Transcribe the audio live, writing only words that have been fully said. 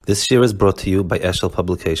This year is brought to you by Eshel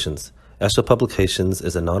Publications. Eshel Publications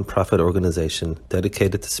is a non-profit organization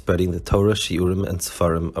dedicated to spreading the Torah, Shiurim, and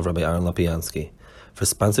Sefarim of Rabbi Aaron Lopiansky. For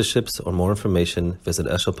sponsorships or more information, visit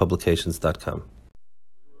eshelpublications.com.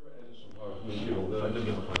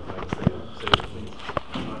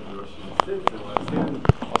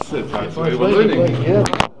 I'll sit. We're learning.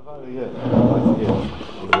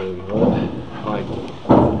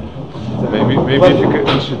 Maybe if you could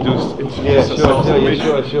introduce yourself.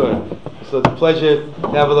 Sure. So it's a pleasure to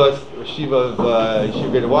have with us Yeshiva of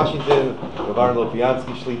Yeshiva Greater Washington, Rav Aaron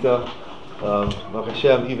Lopiansky Shlita. Baruch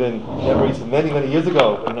Hashem, even many years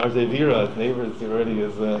ago in our Zevira, as neighbors already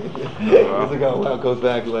is years ago. Wow, it goes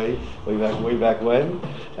back way back when.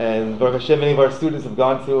 And Baruch Hashem, many of our students have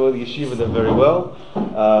gone through the yeshiva done very well.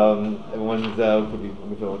 Everyone's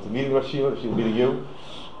wants to meet in Yeshiva, she will meet you,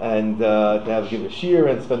 and to give a shir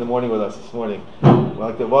and spend the morning with us this morning. We'd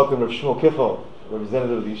like to welcome Rav Shmuel Kiffel,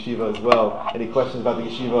 representative of the yeshiva as well. Any questions about the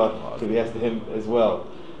yeshiva could be asked to him as well.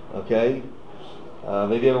 Okay.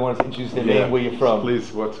 Maybe everyone wants to introduce their name, where you're from.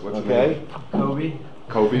 Please, what's your name?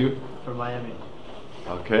 Kobe. From Miami.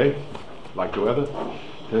 Okay. Like the weather?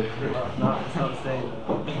 It's not the same.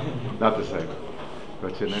 Not the same.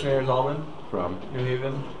 What's your name? Shneir Zalman. From? New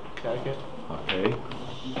Haven, Connecticut. Okay.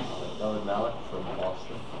 David Malik from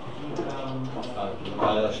Boston.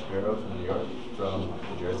 Megilla Shapiro from New York. From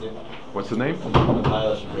New Jersey. What's the name?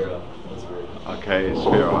 Megilla Shapiro. That's weird. Okay,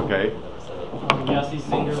 Shapiro, okay. Yossi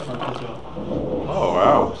Singer from Israel. Oh,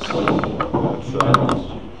 wow.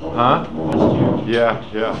 That's,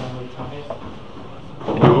 Yeah.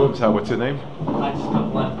 You, what's your name? I just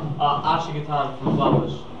got blank. Ashi Gatan from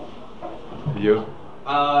Flowers. You?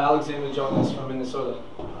 Alexander Jonas from Minnesota.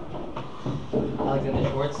 Alexander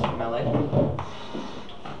Schwartz from LA.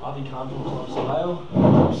 Avi Khan from Columbus, Ohio.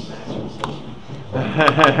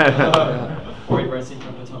 Corey Bercy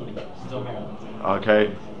from Potomac, still Maryland.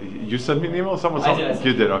 Okay. You sent me an email? Someone I did.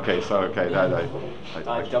 You did. Okay. So that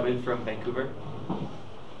David from Vancouver.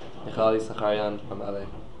 Michali Sacharian from LA.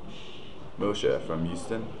 Moshe from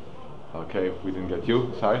Houston. Okay. We didn't get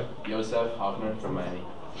you. Sorry. Yosef Hoffner from Miami.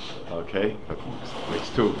 Okay. That makes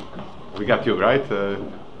two. We got you right.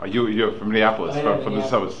 You're from Minneapolis, from the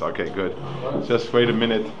south. Okay, good. Just wait a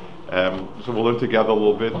minute. So we'll learn together a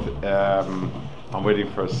little bit. I'm waiting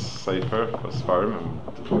for a Sefer, for Sfarim, and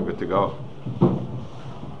we're good to go.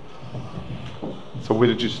 So where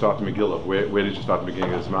did you start Megillah? Where did you start the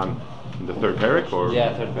beginning of this man? In the third parak, or?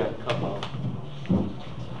 Yeah, third parak.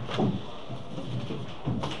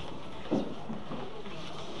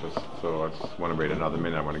 So I just want to wait another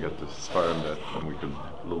minute. I want to get this Sfarim that, and we can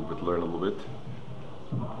learn a little bit.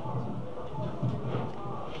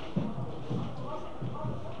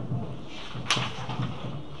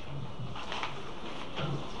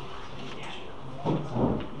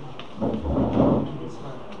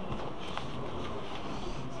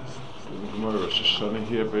 More Rosh Hashanah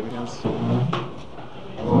here, by any chance? Rosh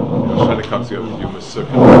Hashanah comes here with Yuma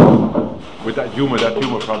Sukkot. With that Yuma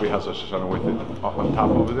probably has Rosh Hashanah with it up on top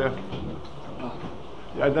over there.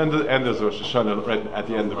 Yeah, and there's Rosh Hashanah right at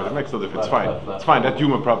the end of it. It makes no difference. It's fine. That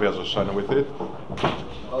Yuma probably has Rosh Hashanah with it.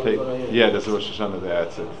 Yeah, there's a Rosh Hashanah there.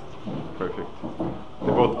 That's it. Perfect. They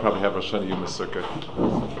both probably have Rosh Hashanah Yuma Sukkot.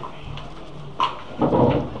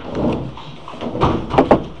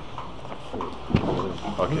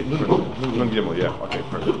 Okay, yeah, okay,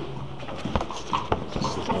 perfect.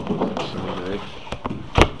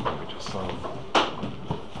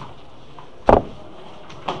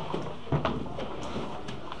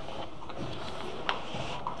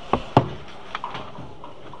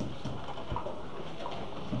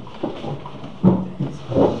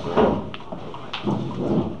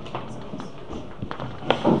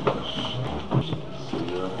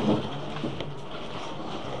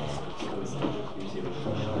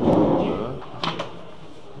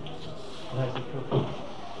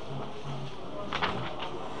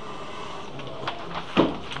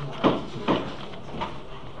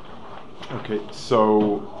 Okay,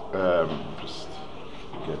 so just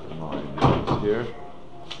get my names here.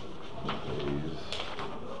 Please.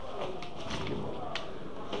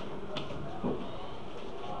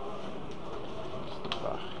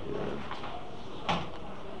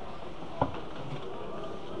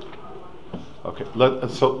 Okay,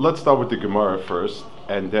 let's start with the Gemara first,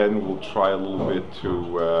 and then we'll try a little bit to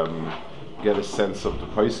get a sense of the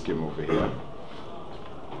Poskim over here.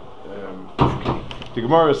 The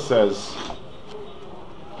Gemara says,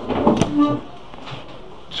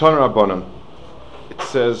 Shana Rabbanan. It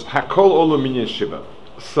says, Hakol Olam Minyan Shiva.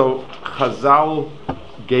 So Chazal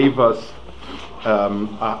gave us a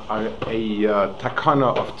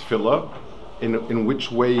takana of tefillah in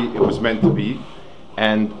which way it was meant to be,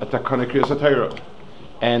 and a takana kriyas hatayra.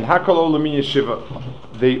 And hakol olam yeshiva,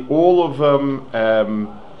 they all of them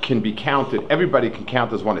can be counted. Everybody can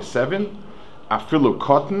count as 1 is 7. Afilu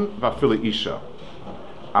cotton, vafilu isha.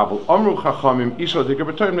 Avol amru chachamim isha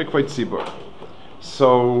dikabatoyim nekvayt tzibur.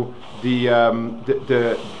 So the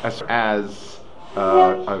as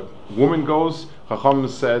a woman goes, Chacham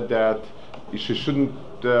said that she shouldn't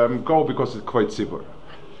go because it's quite tzibur.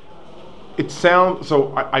 It sounds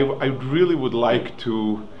so. I really would like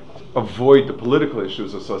to avoid the political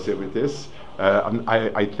issues associated with this.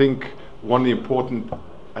 I think one of the important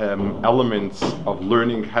elements of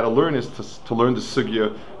learning how to learn is to learn the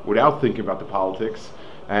sugya without thinking about the politics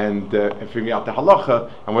and figuring out the halacha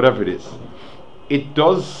and whatever it is. It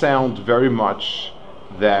does sound very much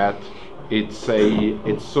that it's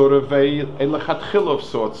sort of a lechatchil of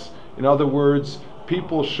sorts. In other words,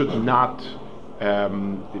 people should not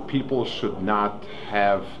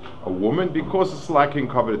have a woman because it's lacking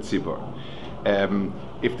Kavod HaTzibbur.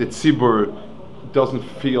 If the tzibur doesn't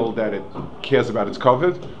feel that it cares about its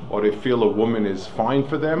Kavod, or they feel a woman is fine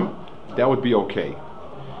for them, that would be okay.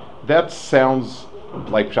 That sounds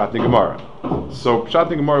like Pshat Gemara. So Pshat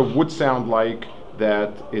Gemara would sound like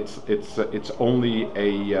that it's only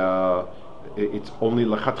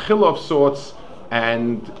lechatchila of sorts,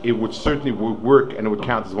 and it would certainly work, and it would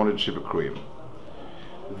count as one of the Shiva Kriyim.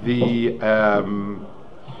 In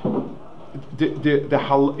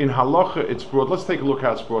halacha it's brought. Let's take a look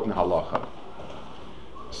how it's brought in halacha.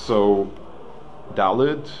 So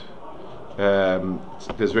Dalid,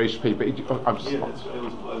 there's Reish Pei.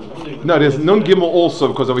 No, there's Nun Gimel also,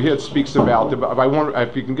 because over here it speaks about. If I want,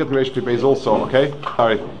 if you can get the Reish Pei also, okay.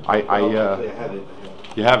 Sorry,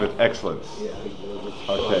 you have it. Excellent.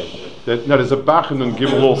 Okay. There's a Bach and Nun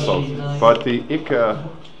Gimel also, but the Ikka.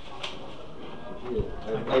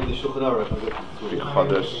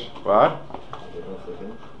 What?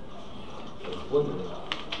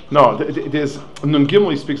 No, there's Nun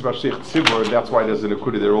Gimel. He speaks about Sheikh Tzibur, and that's why there's an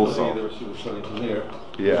Akudi there also.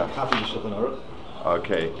 Yeah.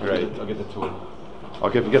 Okay, great. I'll get the tour.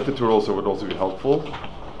 Okay, if you get the tour also, would also be helpful.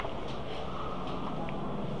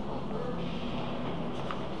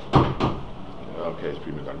 Okay, it's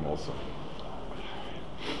pretty good also.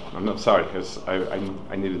 I'm not sorry, because I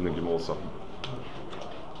needed Nun Gimel also.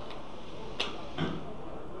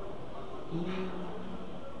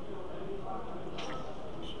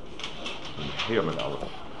 Here, Aleph.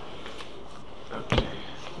 Okay.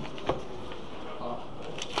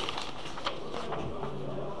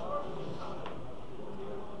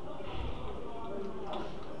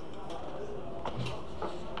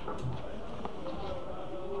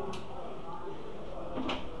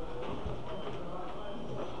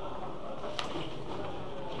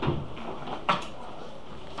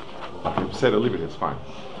 Say it or leave it. It's fine.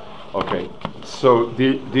 Okay. So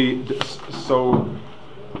so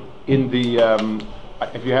in the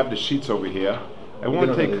if you have the sheets over here, I want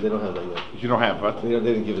to take. They don't have that yet. You don't have what? They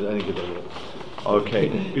didn't give it. I didn't give that yet. Okay,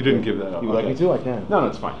 you didn't give that up. You would like me to? I can. No,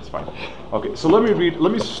 it's fine. It's fine. Okay, so let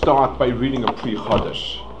me start by reading a Pri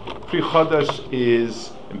Chodesh. Pri Chodesh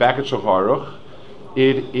is in back at Shulchan.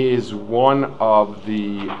 It is one of the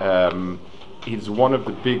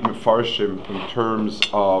big mefarshim in terms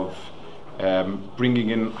of bringing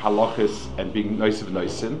in halachis and being nice of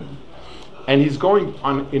noisin. And he's going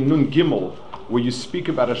on in Nun Gimel, where you speak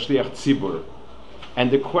about a shliach tzibur, and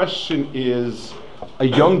the question is a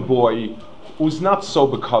young boy who's not so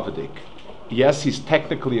bekavadik. Yes, he's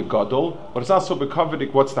technically a gadol, but it's not so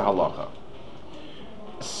bekavadik. What's the halacha?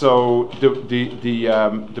 So the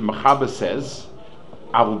Mechaber says,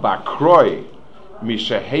 "Avu bakroi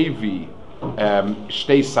mishahevi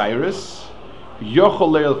shtei cyrus yochol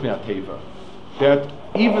leil pnei that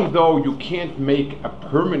even though you can't make a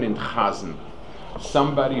permanent chazan,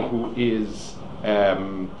 somebody who is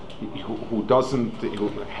who doesn't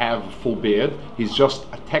have full beard, he's just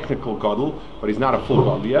a technical gadol, but he's not a full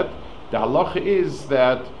gadol yet. The halacha is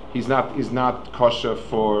that he's not kosher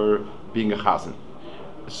for being a chazan.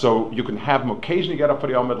 So you can have him occasionally get up for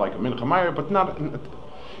the Amid like a mincha mayer, but not.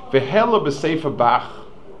 Vehela b'sefer Bach.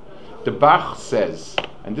 The Bach says,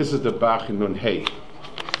 and this is the Bach in Nun Hey.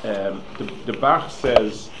 The Bach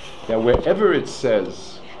says that wherever it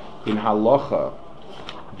says in halacha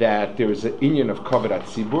that there is an inyan of Kavod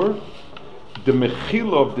HaTzibbur, the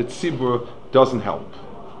Megilla of the tzibur doesn't help.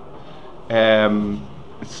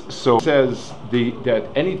 So it says that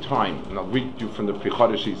any time, and I'll read you from the Pri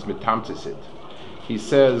Chodesh, he's mitamtzisit. He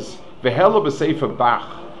says, "Vehela b'sefer Bach,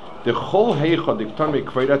 the chol heichad dikton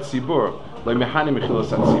me'kvod HaTzibbur le'mehani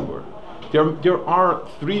mechilas HaTzibbur." There are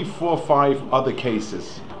 3, 4, 5 other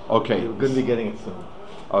cases Okay. You're going to be getting it soon.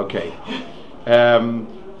 Okay.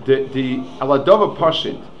 The Aladova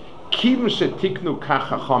Pashit, Kivim shetiknu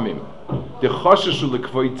kachachamim, the choshesh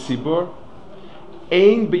lekvoid tzibur,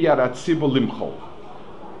 ein biyarat tzibur limchol.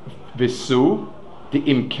 Visu, the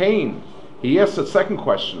imkain. He asks a second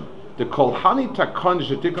question. The kolhani takon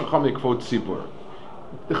shetiknu chacham lekvoid tzibur.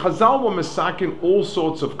 The Chazal were masakin all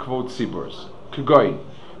sorts of kvod tziburs. Kugoin,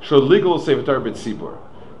 shor legal sefer Torah b'tzibur.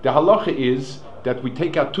 The halacha is that we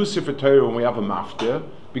take out 2 sefer Torah when we have a maftir,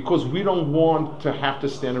 because we don't want to have to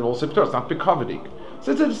stand in all sefer Torah. It's not bekavadik.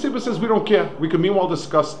 So the Tzibur says we don't care. We can meanwhile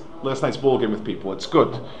discuss last night's ball game with people. It's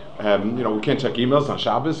good. We can't check emails on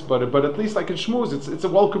Shabbos, but at least like in Shmuz, it's a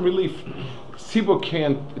welcome relief. Tzibur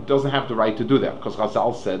doesn't have the right to do that, because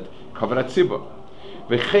Chazal said Kavod HaTzibbur.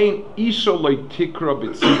 V'chein isha lo tikra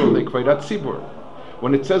b'tzibur lekvod HaTzibbur.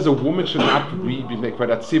 When it says a woman should not read lekvod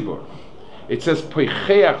HaTzibbur, it says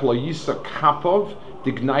poicheach lo yisa kapov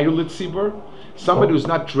dignayu l'tzibur. Somebody who's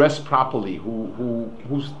not dressed properly,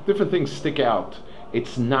 whose different things stick out,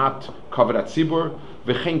 it's not Kavod HaTzibbur.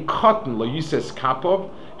 V'chein cotton lo yises kapov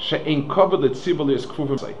she'ein kavod l'tzibur li'es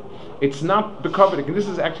kfuvim. It's not the covered, and this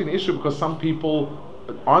is actually an issue because some people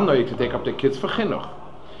are not to take up their kids for chinuch.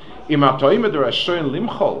 If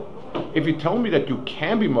you tell me that you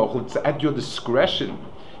can be mochel, it's at your discretion.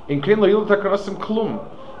 It's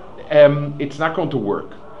not going to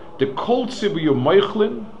work. The kol tzibur you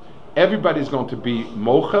moichlin, everybody's going to be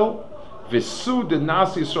mochel. V'su the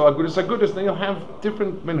nasi yisrael agudis, then you'll have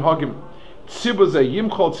different minhagim. Tzibur ze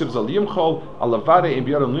yimchol, tzibur ze yimchol, alavare im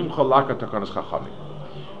biyar limchol laka takanas chachamim.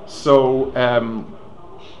 So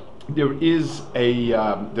there is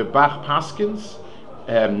the Bach Paskins,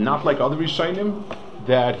 not like other Rishonim,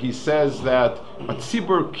 that he says that a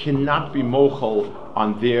tzibur cannot be mochel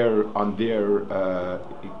on their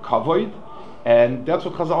kavod, and that's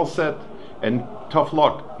what Chazal said. And tough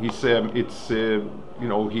luck. He said he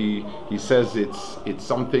says it's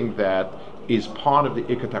something that is part of the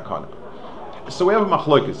ikatakana. So we have a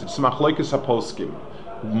machlokes. It's machlokes haposkim.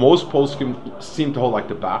 Most poskim seem to hold like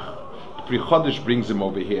the Bach. The Pri Chodesh brings him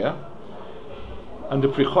over here, and the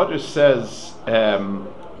Pri Chodesh says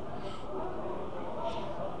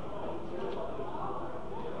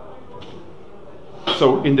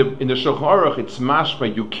so in the Shulchan Aruch it's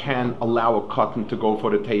mashma you can allow a cotton to go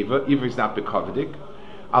for the teva even if it's not bekavadik.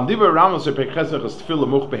 Al diva ramos pekhezer is tefillah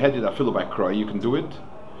much behedid afilu by kroy, you can do it.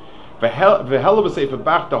 V'hel b'sefer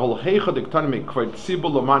Bach the whole heichad iktanim kvod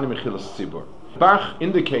tzibur lomani mechilas tzibur. Bach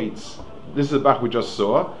indicates, this is the Bach we just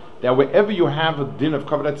saw, that wherever you have a din of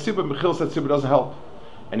Kavod HaTzibbur, Mechilas HaTzibbur doesn't help.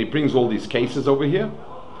 And he brings all these cases over here.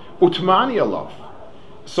 Utmani alav.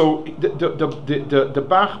 So the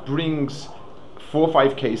Bach brings 4 or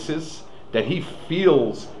 5 cases that he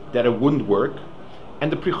feels that it wouldn't work. And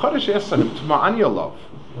the Pri Chodesh asks him, Utmani alav.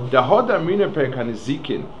 The Hod Amrina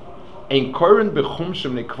Perkanizikin, Ein Koren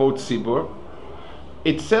Bechumshem Nekvod Tzibur.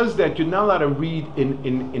 It says that you're not allowed to read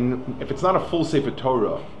in if it's not a full Sefer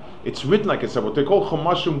Torah, it's written like a Sefer. What they call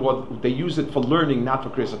Chumashim, what they use it for learning, not for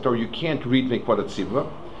Kriyas Torah. You can't read Nekvod HaTzibbur.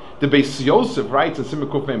 The Beis Yosef writes in Simon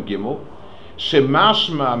Kuf Mem Gimel,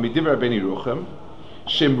 Shemashma Midivrei Ben Yeruchim,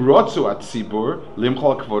 Shem Rotzu HaTzibbur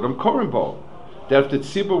Limchol Kvodam Korimbo. That if the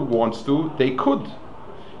Tzibur wants to, they could.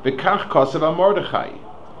 V'kach Kosev HaMordechai,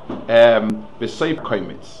 V'seif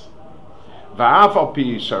Koimitz, V'af Al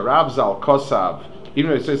Pi Sharav Zal Kosav.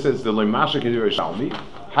 Even though it says the Leimasha Kedir Shalmi,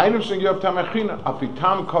 Hainu Sheng Yov Tamachina,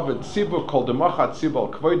 Apitam Kavod Tzibur Kol Demachat Tzibur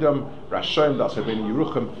Kvoidam Rashoim Das Ben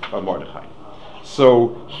Yeruchim Mordechai.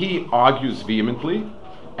 So he argues vehemently,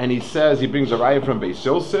 and he says he brings a raya from Beis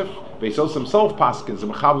Yosef. Beis Yosef himself paskins, the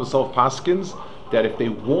Mechaber himself paskins, that if they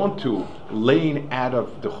want to lane out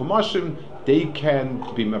of the Chumashim, they can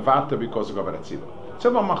be mevata because of Kavod Tzibur. It's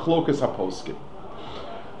about machlokas haposkim.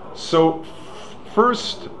 So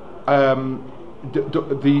first.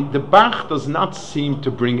 The Bach does not seem to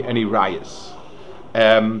bring any rayas.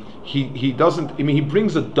 He doesn't. I mean, he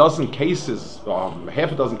brings a dozen cases,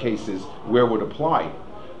 half a dozen cases where it would apply,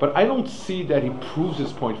 but I don't see that he proves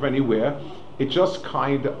his point from anywhere. It just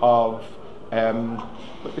kind of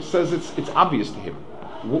it says it's obvious to him.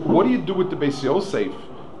 What do you do with the Beis Yosef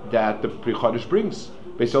that the Pri Chodesh brings?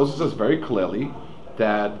 Beis Yosef says very clearly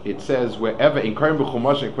that it says wherever in Karim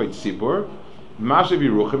b'chumash and Kvod Tzibur. And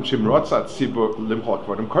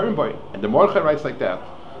the Mordechai writes like that.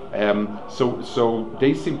 So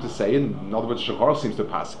they seem to say, in other words, Shachar seems to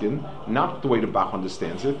paskin, not the way the Bach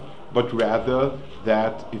understands it, but rather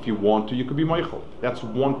that if you want to, you could be Meichel. That's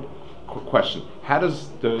one question. How does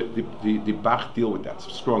the Bach deal with that? It's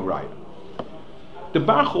a strong right. The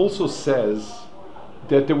Bach also says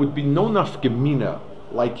that there would be no nafgemina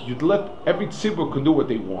like you'd let every tzibur can do what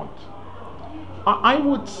they want. I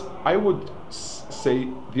would say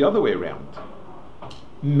the other way around.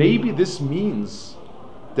 Maybe this means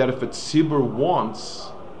that if a tzibur wants,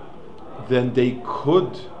 then they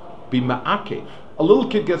could be ma'akev. A little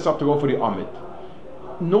kid gets up to go for the amit.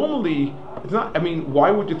 Normally, it's not. I mean,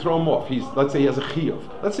 why would you throw him off? Let's say he has a chiyuv.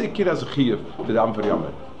 Let's say a kid has a chiyuv to daven for the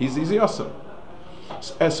amit. He's awesome.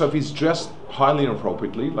 So if he's dressed highly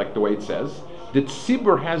inappropriately, like the way it says, the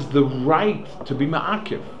tzibur has the right to be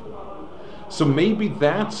ma'akev. So maybe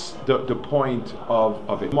that's the point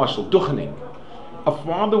of it. Marshal, duchening. A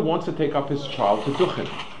father wants to take up his child to duchen.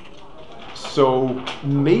 So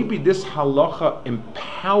maybe this halacha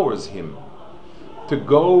empowers him to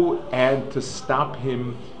go and to stop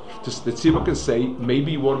him. The tzibur can say,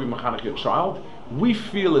 maybe you want to be mechanech your child. We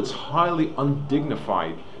feel it's highly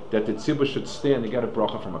undignified that the tzibur should stand and get a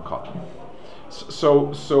bracha from a cut.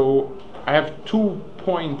 So I have 2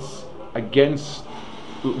 points against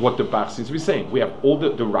what the Bach seems to be saying. We have all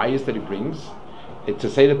the rayas that he brings. To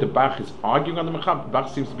say that the Bach is arguing on the Mechab, the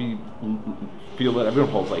Bach seems to feel that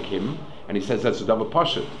everyone holds like him, and he says that's a double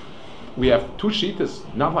pashut. We have 2 shitas,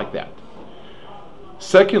 not like that.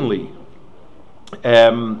 Secondly,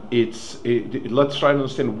 let's try to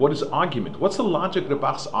understand what is argument. What's the logic of the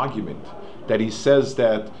Bach's argument that he says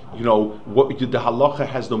that the halacha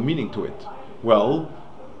has no meaning to it? Well,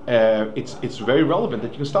 it's very relevant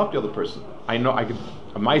that you can stop the other person. I know a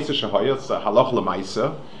ma'isa shahaya, it's a halach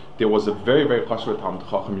l'ma'isa. There was a very, very chashuv Talmid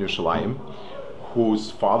Chacham in Yerushalayim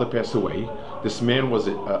whose father passed away. This man was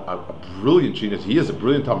a brilliant genius. He is a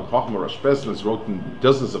brilliant Talmid Chacham, Rosh Bezin, wrote in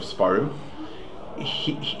dozens of Sfarim.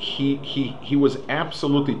 He was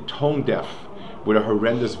absolutely tone deaf with a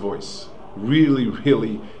horrendous voice. Really,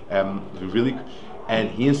 and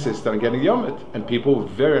he insisted on getting Yomit, and people were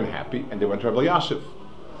very unhappy, and they went to Rabbi Yashiv.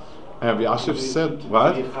 And Rabbi Yashiv said,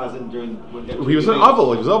 what? He was an avel. He was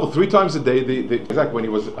an avel 3 times a day. Exactly, when he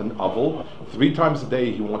was an avel, 3 times a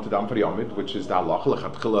day he wanted Am for the Amid, which is the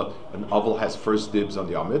halacha. An avel has first dibs on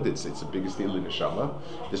the Amid. It's the biggest deal in the Neshama.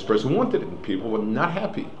 This person wanted it, and people were not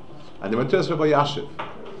happy. And they went to Rabbi Yashiv.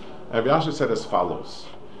 And Rabbi Yashiv said as follows: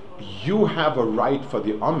 you have a right for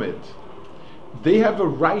the Amid. They have a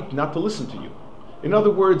right not to listen to you. In other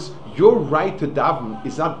words, your right to daven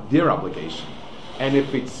is not their obligation. And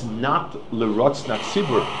if it's not lerotz, not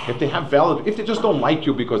tzibur, if they have valid, if they just don't like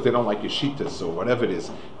you because they don't like your shitas or whatever it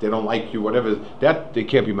is, they don't like you, whatever, that they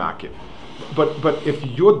can't be makiv. But if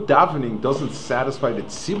your davening doesn't satisfy the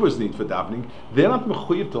tzibur's need for davening, they're not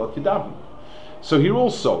mechuyev to let you daven. So here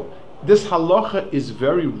also, this halacha is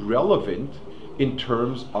very relevant in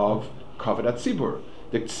terms of kavod HaTzibbur.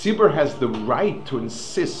 The tzibur has the right to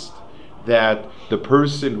insist that the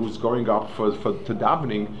person who's going up to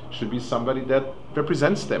davening should be somebody that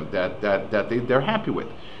represents them, that they're happy with.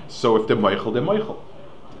 So if they're meichel, they're meichel.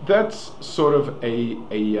 That's sort of a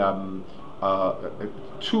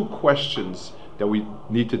 2 questions that we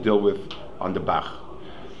need to deal with on the Bach.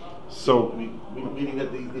 So, meaning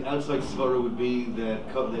that the outside svara would be that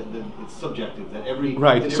it's subjective, that every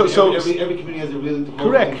right. That every community has a really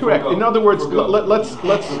correct. In other words, let's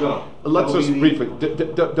just briefly.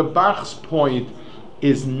 The Bach's point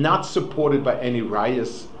is not supported by any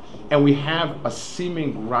rayas, and we have a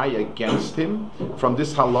seeming raya against him from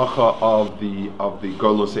this halacha of the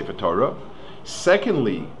Golus Sefer Torah.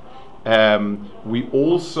 Secondly, we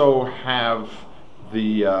also have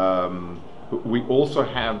the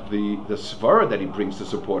svara that he brings to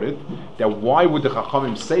support it. That why would the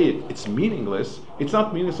Chachamim say it? It's meaningless. It's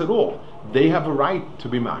not meaningless at all. They have a right to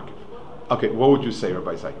be makiv. Okay, what would you say,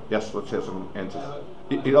 Rabbi Isai? Yes, let's have some answers.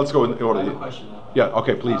 Let's go in order. I have a question now. Yeah.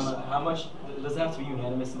 Okay, please. How much does it have to be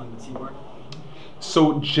unanimous among the tzibur?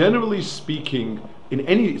 So generally speaking, in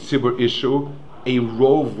any tzibur issue, a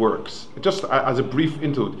rove works. Just as a brief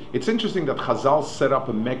interlude, it's interesting that Chazal set up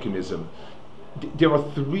a mechanism. There are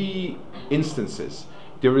 3 instances.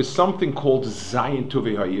 There is something called Zayin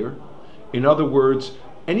Tuvei Ha'ir. In other words,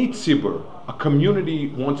 any tzibur, a community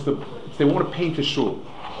want to paint a shul.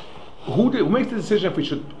 Who makes the decision if we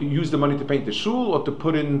should use the money to paint the shul or to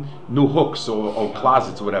put in new hooks or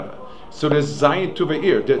closets or whatever? So there's Zayin Tuvei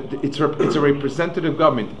Ha'ir. It's a representative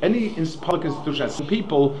government. Any public institution has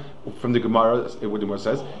people from the Gemara, what the Gemara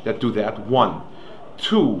says, that do that. 1.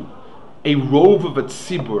 2. A rove of a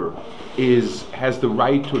tzibur has the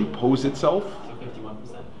right to impose itself.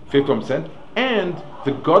 51%. And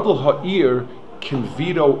the gadol ha'ir can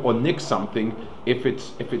veto or nix something if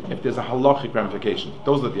there's a halachic ramification.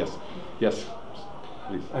 Those are yes.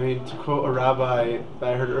 please. I mean, to quote a rabbi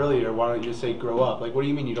that I heard earlier, why don't you just say grow up? Like, what do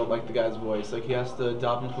you mean you don't like the guy's voice? Like, he has to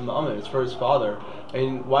adopt him from the Amen. It's for his father. I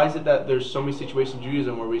mean, why is it that there's so many situations in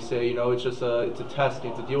Judaism where we say, you know, it's just it's a test, you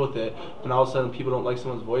have to deal with it, and all of a sudden people don't like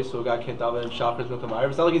someone's voice, so a guy can't daven Shachar Milka Ma'ariv?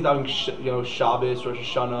 It's not like he's davening, Shabbos or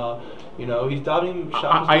Rosh Hashanah. You know, he's davening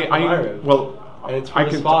Shabbos Milka Ma'ariv. Well, and it's for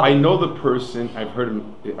his father. I know the person. I've heard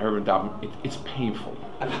him daven. It's painful.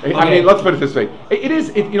 Okay. I mean, let's put it this way. It is.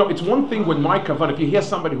 It's one thing when my kavanah. If you hear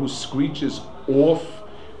somebody who screeches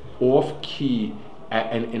off key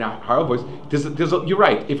and in a higher voice, you're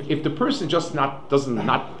right. If the person just not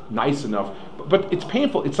nice enough, but it's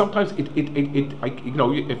painful. It's sometimes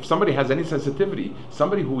if somebody has any sensitivity,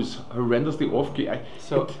 somebody who's horrendously off key. I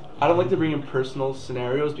don't like to bring in personal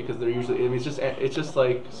scenarios because they're usually. I mean, it's just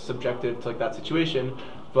like subjective to like that situation.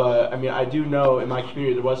 But I mean, I do know in my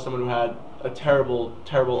community there was someone who had a terrible,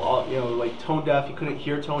 like tone deaf. He couldn't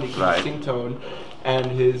hear tone. He couldn't sing tone, and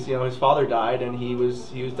his father died, and he was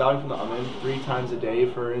diving from the Amen 3 times a day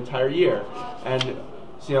for an entire year. And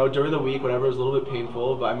during the week, whatever, it was a little bit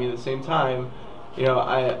painful. But I mean, at the same time,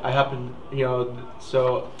 I happen,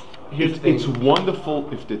 So here's the thing. It's wonderful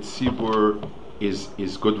if the HaTzibbur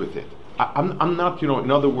is good with it. I'm not, in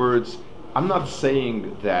other words, I'm not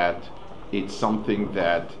saying that it's something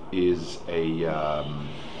that is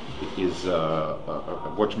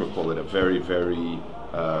whatchamacallit, a very, very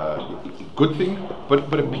good thing,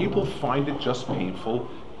 but if people find it just painful,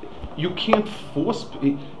 you can't force,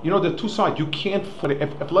 there are two sides. You can't,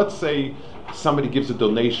 if let's say somebody gives a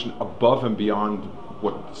donation above and beyond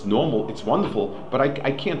what's normal, it's wonderful, but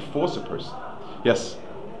I can't force a person. Yes?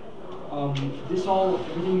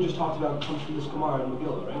 Everything you just talked about comes from this Gemara in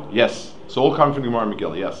Megilla, right? Yes. So all comes from the Gemara in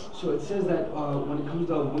Megilla, yes. So it says that when it comes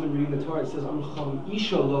to a woman reading the Torah, it says,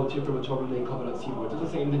 Isha lo tifra b'Torah b'nei Kavod HaTzibbur. It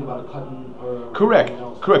doesn't say anything about a cotton or... Correct,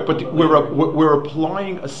 but we're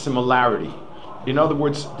applying a similarity. In other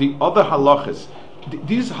words, the other halachas,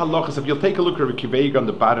 these halachas, if you'll take a look at Rabbi Kivega on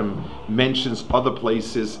the bottom, mentions other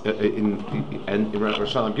places in Rosh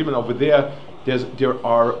Hashanah. Given over there, there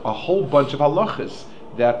are a whole bunch of halachas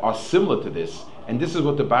that are similar to this, and this is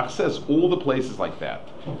what the Bach says. All the places like that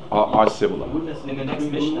are similar. In the next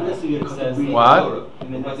Mishnah, it says what?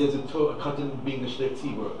 There's a cotton being a shlech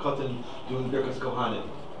tzibur, a cotton doing Birkas Kohanim.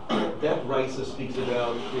 That Raisa speaks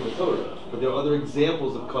about the Torah, but there are other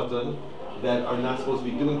examples of cotton that are not supposed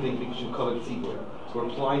to be doing things because you cover tzibur. So we're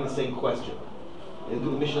applying the same question. And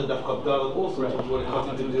the Mishnah Daf Chavdal also what a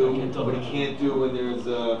cotton can do, what he can't do when there's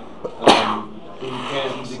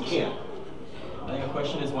things he can't. I think the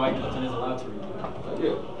question is why Katan is allowed to read.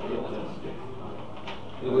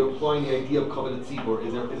 We're applying the idea of Kavod HaTzibbur.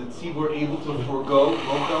 Is a tzibur able to forego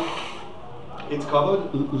Mokam? It's Kavod?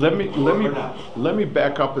 Let me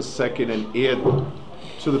back up a second and add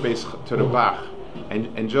to the Bach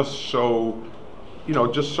and just show a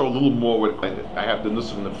little more. What I have the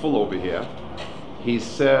Nusach in the full over here. He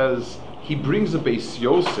says he brings a Beis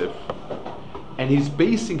Yosef, and he's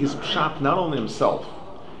basing his pshat not on himself.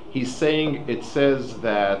 He's saying, it says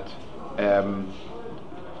that the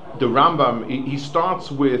Rambam, he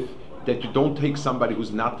starts with that you don't take somebody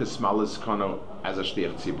who's not the smallest kana as a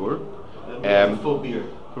shtech tzibur. Full beard.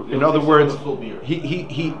 In other words,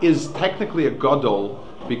 he is technically a gadol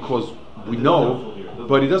because we know,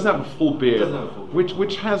 but he doesn't have a full beard,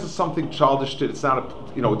 which has something childish to it. It's not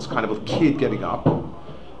it's kind of a kid getting up.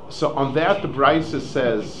 So on that, the Brisa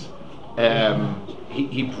says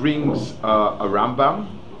he brings a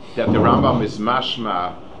Rambam, that the Rambam is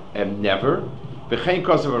mashma and never. V'chein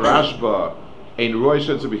kosev Rashba ein roish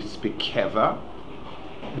to be keva.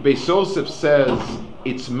 The Beis Yosef says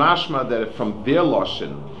it's mashma that from their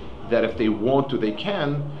lashon that if they want to they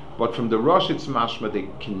can, but from the Rosh it's mashma they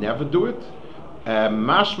can never do it.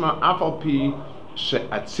 Mashma afal pi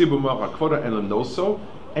she'atzibbur mo'ach hakvoda en lenoso,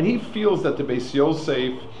 and he feels that the Beis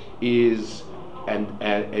Yosef is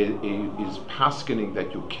paskening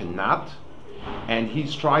that you cannot. And he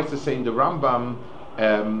tries to say in the Rambam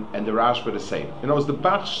and the Rashba the same. In other words, the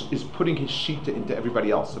Bach is putting his shita into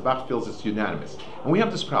everybody else. The Bach feels it's unanimous. And we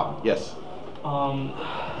have this problem. Yes?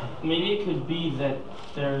 Maybe it could be that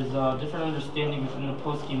there's a different understanding within the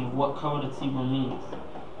poskim of what Kavod HaTzibbur means.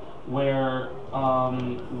 Where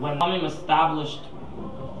when Ramim established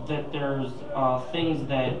that there's things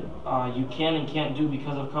that you can and can't do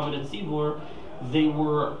because of Kavod HaTzibbur,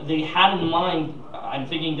 they had in mind, I'm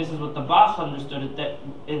thinking this is what the Bach understood it, that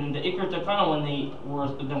in the Ikar Takana when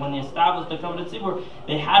they established the Kavod HaTzibbur,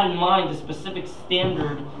 they had in mind the specific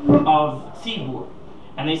standard of Tzibur.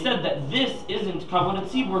 And they said that this isn't Kavod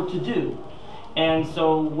HaTzibbur to do. And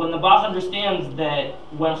so when the Bach understands that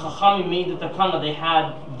when Chachamim made the Takana, they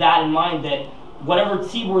had that in mind, that whatever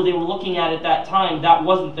tzibur they were looking at that time, that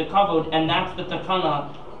wasn't the kavod, and that's the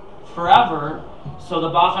takana forever. So the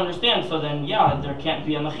Bach understands. So then, yeah, there can't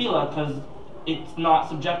be a mechila because it's not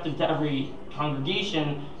subjective to every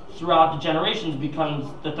congregation throughout the generations, because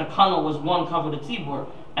the takana was one kavod tzibur,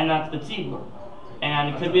 and that's the tzibur. And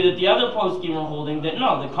it could be that the other poskim are holding that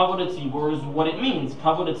no, the kavod tzibur is what it means.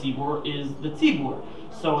 Kavod tzibur is the tzibur.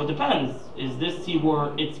 So it depends. Is this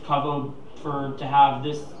tzibur its kavod for to have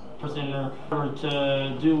this person or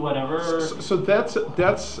to do whatever? So that's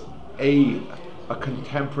a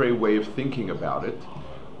contemporary way of thinking about it,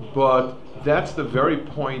 but that's the very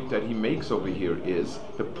point that he makes over here. Is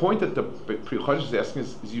the point that the Pri Chodesh is asking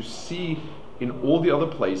is you see in all the other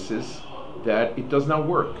places that it does not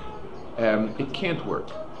work. It can't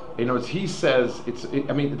work. You know, as he says,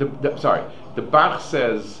 the Bach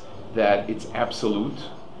says that it's absolute,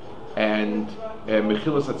 and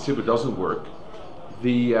Megillas HaTzibbur doesn't work.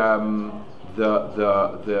 The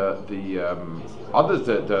others,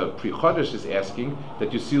 the Pri Chodesh is asking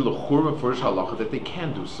that you see l'churma first halacha that they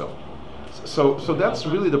can do so. So that's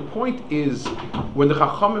really the point. Is when the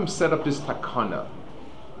Chachamim set up this takana,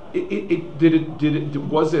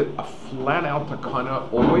 was it a flat out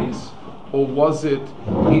takana always, or was it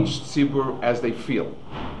each tzibur as they feel?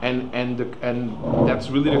 And that's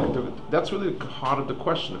really the heart of the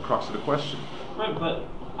question, the crux of the question. Right, but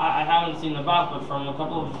I haven't seen the Bach, but from a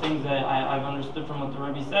couple of things that I've understood from what the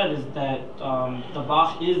Rebbe said is that the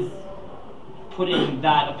Bach is putting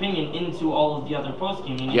that opinion into all of the other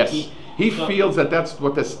poskim. Yes, he feels that that's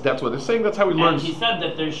what they're saying. That's how he learns. And he said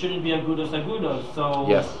that there shouldn't be agudos. So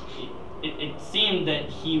yes, it seemed that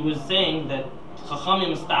he was saying that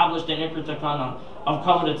Chachamim established an Iker Takana of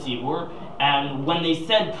Kavod HaTzibbur, and when they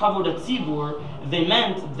said Kavod HaTzibbur, they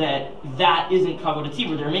meant that isn't Kavod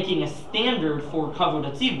HaTzibbur. They're making a standard for Kavod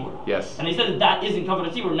HaTzibbur. Yes. And they said that isn't Kavod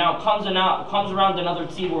HaTzibbur. Now it comes around another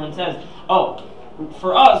tzibur and says, oh,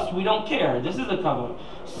 for us, we don't care. This is a Kavod.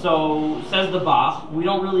 So, says the Bach, we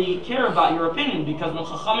don't really care about your opinion, because when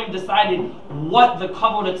Chachamim decided what the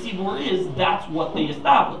Kavod HaTzibbur is, that's what they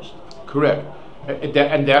established. Correct. And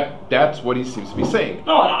that's what he seems to be saying.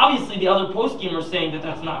 No, and obviously the other poskim are saying that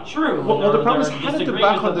that's not true. Well, the problem is, how did the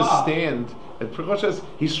Bach understand? And Pri Chodesh says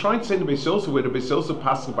he's trying to say to Beis Yosef, where the Beis Yosef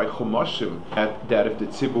passing by Chumashim, that if the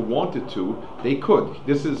tzibur wanted to, they could.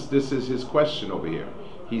 This is his question over here.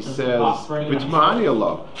 He says, "B'tma'ani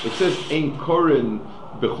Allah." It says, "Ein korin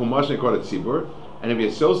b'chumash nekor tzibur," and if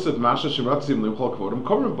Beis Yosef masha shemrat tzibur limchol kavodim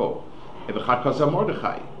korin bo, ev'chad kazam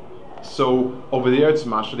Mordechai. So over there it's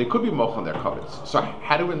masha. They could be moch on their covenants. So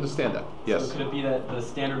how do we understand that? Yes. So could it be that the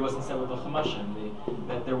standard wasn't set with the chumashim?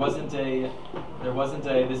 That there wasn't a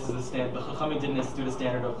this is the standard. The chachamim didn't institute a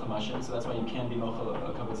standard of chumashim, so that's why you can be moch a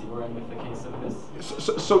kavod tzibur. And with the case of this,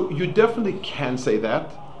 so you definitely can say that.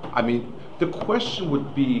 I mean, the question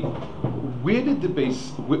would be, where did the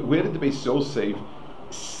Beis Yosef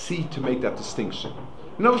see to make that distinction?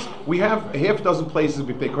 Notice we have half a dozen places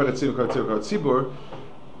we pay kodet tzibur.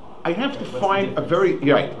 I have to find a very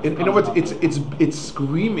right. In other words, it's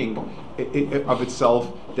screaming of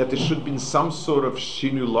itself that there should be some sort of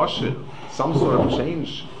shinu loshin, some sort of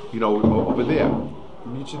change, over there.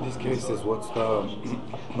 In each of these cases, what's the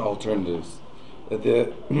alternatives?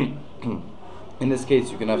 In this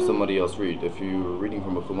case, you can have somebody else read. If you're reading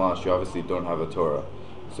from a Chumash, you obviously don't have a Torah,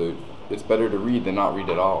 so it's better to read than not read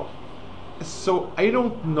at all. So I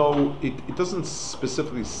don't know. It doesn't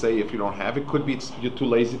specifically say if you don't have it. Could be you're too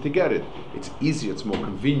lazy to get it. It's easier. It's more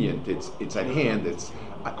convenient. It's at hand.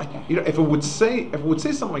 If it would say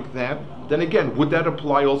something like that, then again, would that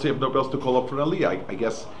apply also if nobody else to call up for an aliyah? I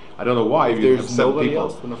guess I don't know why. If there's nobody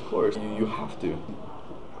else, then of course you have to.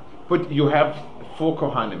 But you have 4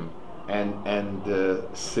 kohanim and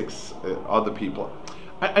 6 other people.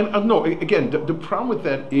 And no, again, the problem with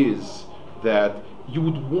that is that you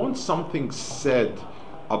would want something said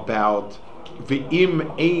about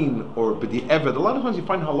ve'im ein or b'di'evet. A lot of times you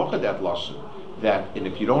find halacha that lashon, that, and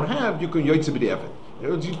if you don't have, you can yoytze b'di'evet.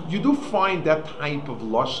 You do find that type of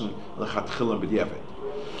lashon l'chatchila and b'di'evet.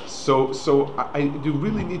 So I do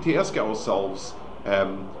really need to ask ourselves,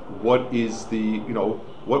 what is the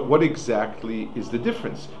what exactly is the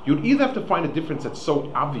difference? You'd either have to find a difference that's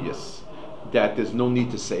so obvious that there's no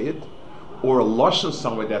need to say it, or a lashon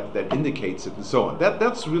somewhere that indicates it, and so on.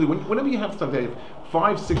 That's really whenever you have stuff,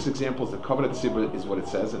 5, 6 examples that Kavod HaTzibbur is what it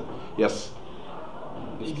says. And yes,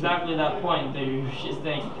 exactly that point. She's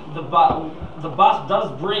saying the Bach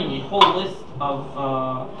does bring a whole list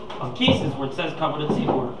of cases where it says Kavod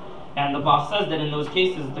HaTzibbur, and the Bach says that in those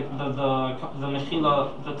cases the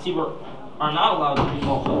Megilla, the tzibur are not allowed to be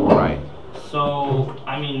mochel. Right. So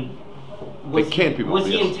I mean, was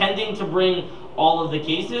he intending to bring all of the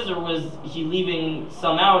cases, or was he leaving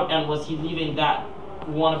some out, and was he leaving that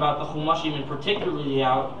one about the Chumashim in particularly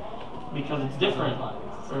out because it's different?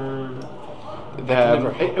 Or but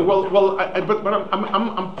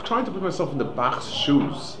I'm trying to put myself in the Bach's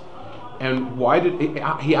shoes, and why did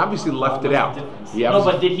he obviously left it out? No,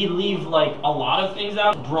 but did he leave like a lot of things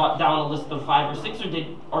out? Brought down a list of 5 or 6,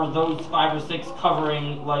 or are those 5 or 6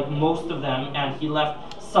 covering like most of them, and he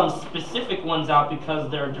left some specific ones out because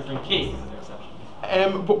they're different cases?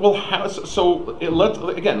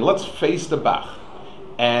 Let's face the Bach,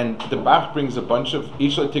 and the Bach brings a bunch of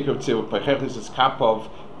Isha Tikov Tzivuk Pechechis is Kapov,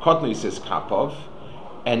 Kotnis is Kapov,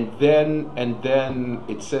 and then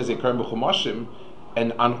it says a Karm B'Chumashim,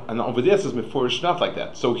 and over there it says Meforish not like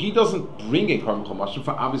that. So he doesn't bring a Karm B'Chumashim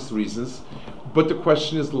for obvious reasons, but the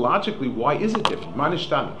question is logically, why is it different?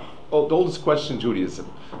 Manishtan. The oldest question in Judaism.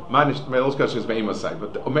 My oldest question is Me'imah side,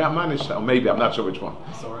 but Manishtan, or maybe, I'm not sure which one.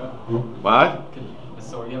 Masorah? What?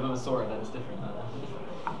 Masorah. You have a Masorah that is different.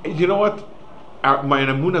 You know what? My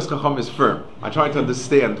Emunas Chacham is firm. I'm trying to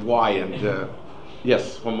understand why, and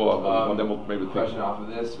yes, one more, and then we'll maybe think. Question off of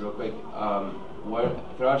this, real quick. What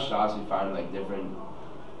throughout Shas we find like different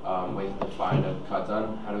ways to define a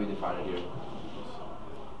katan. How do we define it here?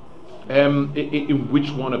 In which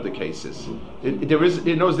one of the cases? There's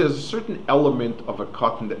a certain element of a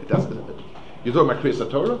cotton that doesn't. You're talking about Kriyas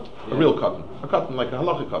Torah? Yeah. A real cotton, like a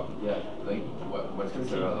halacha cotton. Yeah, like what's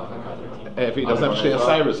considered a halacha cotton? If he doesn't have Shtei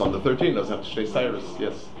Cyrus on the 13, doesn't have Shtei Cyrus.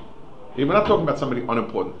 Yes. We're not talking about somebody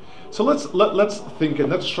unimportant. So let's think and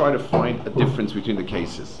let's try to find a difference between the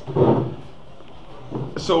cases.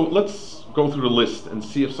 So let's go through the list and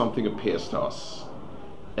see if something appears to us.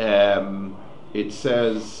 It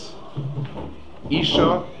says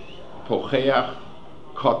Isha Pocheach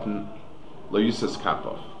Cotton Lo Yusas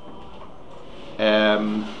Kapov.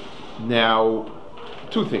 Now,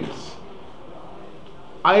 two things.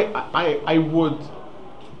 I would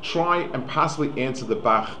try and possibly answer the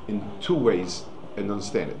Bach in 2 ways and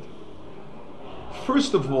understand it.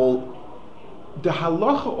 First of all, the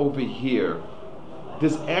halacha over here,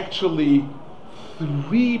 there's actually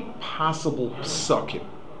 3 possible psakim,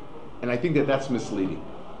 and I think that's misleading.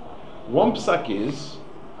 One psak is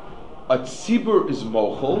HaTzibbur is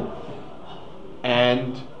mochel,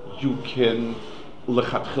 and you can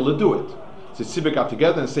lechatchila do it. So HaTzibbur got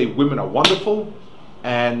together and say women are wonderful,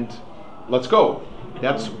 and let's go.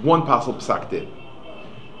 That's one possible psak did.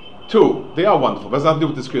 2, they are wonderful, but it's nothing to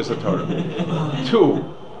do with this Kriyas Torah. 2,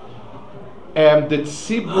 the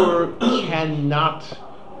Tzibur cannot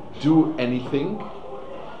do anything.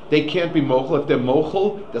 They can't be mochel. If they're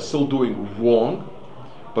mochel, they're still doing wrong,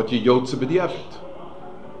 but you yotze b'diavad.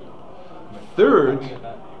 3rd,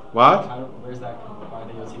 what? Where's that come from? Why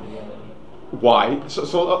the yotze b'diavad? Why?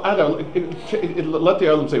 So I don't know. Let the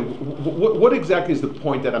Elam say, what exactly is the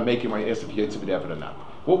point that I'm making when I ask if yotze b'diavad or not?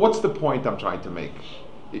 Well, what's the point I'm trying to make?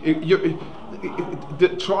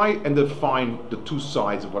 Try and define the 2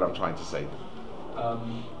 sides of what I'm trying to say. So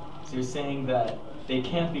you're saying that they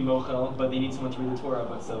can't be mochel, but they need someone to read the Torah,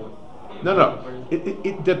 but so... No.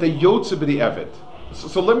 That the yotze b'diavad.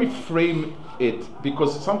 So let me frame it,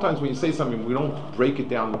 because sometimes when you say something, we don't break it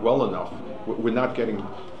down well enough. We're not getting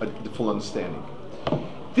the full understanding.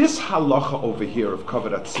 This halacha over here of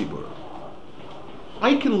Kavod HaTzibbur,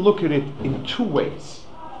 I can look at it in 2 ways.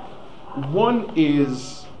 One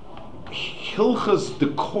is Hilchas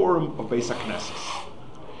decorum of Beis HaKnesses.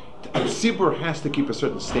 HaTzibbur has to keep a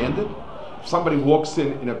certain standard. If somebody walks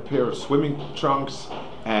in a pair of swimming trunks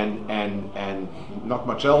and not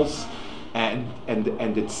much else, and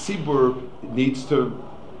the Tzibur needs to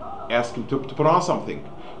ask him to put on something.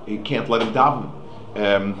 He can't let him daven.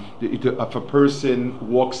 If a person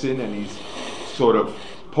walks in and he's sort of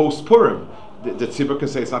post-Purim, the Tzibur can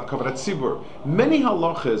say it's not Kavod HaTzibbur. Many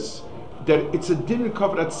halachas that it's a din in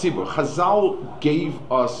Kavod HaTzibbur. Chazal gave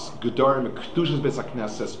us Gedarim, Kedushas Beis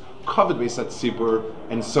HaKnesses, Kavod Beis HaTzibbur,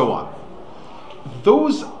 and so on.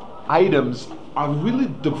 Those items are really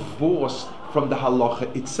divorced from the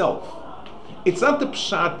halacha itself. It's not the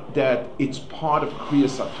pshat that it's part of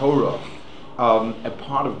Kriyas HaTorah, a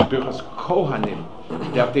part of Birchas Kohanim,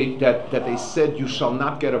 that they said you shall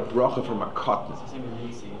not get a bracha from a cotton.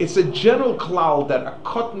 It's a general klal that a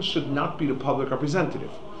cotton should not be the public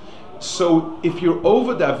representative. So if you're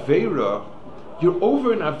over the Aveira, you're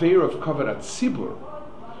over an Aveira of Kavod HaTzibbur,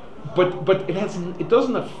 but it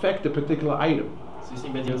doesn't affect the particular item. So you're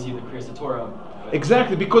saying that you see the Kriyas Torah,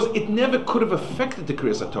 Exactly, because it never could have affected the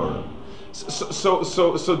Kriyas HaTorah.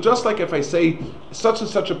 So just like if I say such and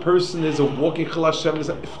such a person is a walking Chil Hashem,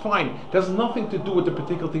 fine. It has nothing to do with the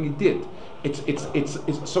particular thing he did. It's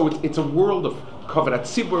a world of Kavod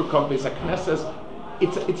HaTzibbur, Kavod HaKnesses.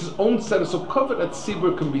 It's its own set of, so Kavod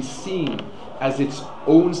HaTzibbur can be seen as its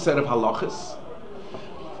own set of halachas,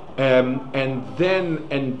 and then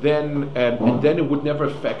it would never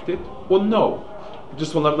affect it. Well, no.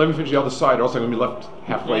 Let me finish the other side, or else I'm going to be left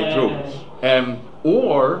halfway through.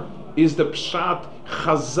 Or is the pshat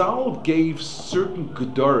Chazal gave certain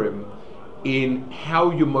gedorim in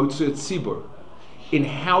how you motzi at tzibur, in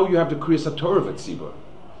how you have the kriyas haTorah at tzibur,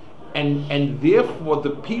 and therefore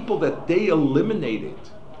the people that they eliminated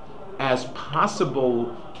as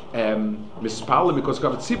possible mispalim because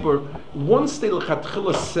Kavod HaTzibbur, once they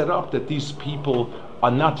lechatchila set up that these people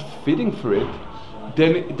are not fitting for it,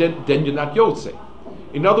 then you're not yotze.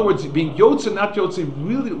 In other words, being yotze, not yotze,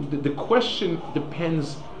 really the question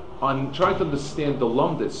depends on trying to understand the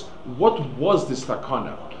lumdis. What was this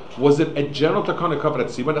takana? Was it a general takana Kavod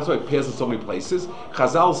HaTzibbur? That's why it appears in so many places.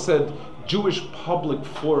 Chazal said Jewish public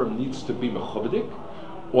forum needs to be mechobadik,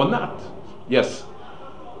 or not? Yes.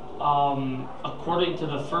 According to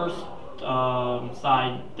the first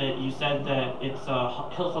side, that you said that it's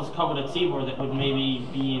Hilchos Kavod HaTzibbur that would maybe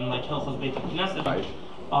be in like Hilchos Beit HaKnesset. Right.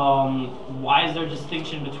 Why is there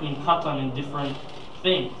distinction between katan and different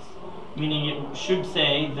things? Meaning it should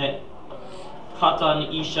say that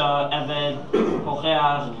katan, isha, eved,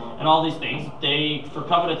 kocheach, and all these things, they, for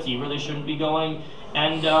Kavod HaTzibbur, they shouldn't be going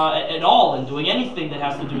and at all and doing anything that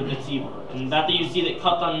has to do with the tzibur. And that you see that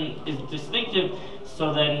katan is distinctive,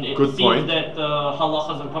 so then it seems that the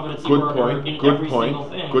halachas of Kavod HaTzibbur are in every single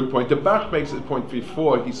thing. Good point. The Bach makes a point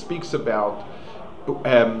before. He speaks about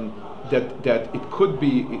that it could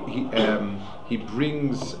be. He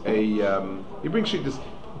brings this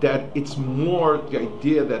that it's more the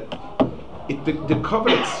idea that the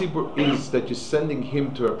Kavod HaTzibbur is that you're sending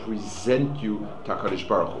him to represent you to HaKadosh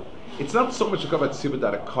Baruch Hu. It's not so much a Kavod HaTzibbur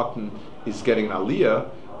that a cotton is getting an aliyah,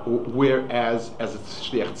 whereas as a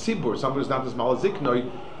shliach tzibur, somebody who's not as malaziknoi,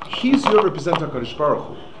 he's your representative HaKadosh Baruch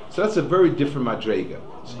Hu. So that's a very different madrega.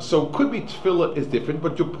 So could be tefillah is different,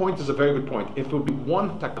 but your point is a very good point. If it would be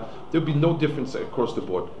one takana, there would be no difference across the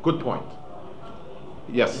board. Good point.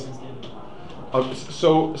 Yes.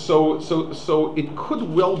 So it could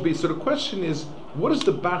well be. So the question is, what does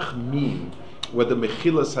the Bach mean, whether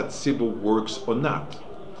Megillas HaTzibbur works or not?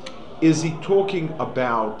 Is he talking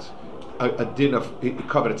about a din of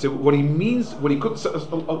Kavod HaTzibbur? What he means, what he could.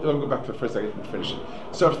 I'll go back for a second and finish it.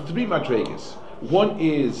 So there are three madregas. One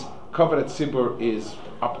is Kavod HaTzibbur is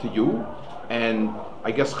up to you, and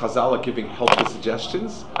I guess Chazal are giving helpful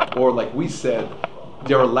suggestions, or like we said,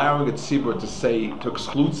 they're allowing a tzibur to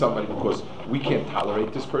exclude somebody because we can't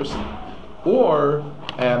tolerate this person. Or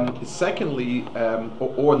secondly,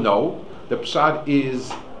 or no, the pshat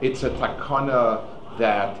is it's a takana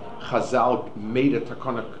that Chazal made a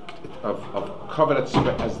takana of Kavod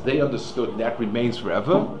HaTzibbur as they understood, and that remains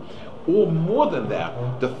forever. Or more than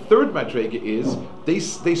that, the third madrega is they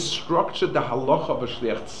structured the halacha of a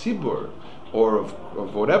shliach tzibur, or of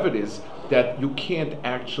whatever it is, that you can't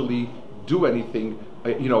actually do anything.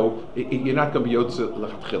 You're not going to be yotze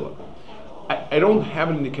lechatchila. I don't have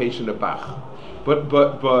an indication of Bach, but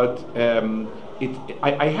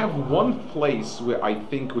I have one place where I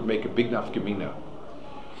think would make a big nafkamina.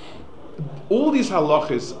 All these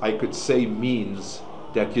halachas I could say means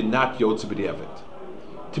that you're not yotze b'diavad.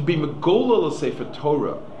 To be megolal a sefer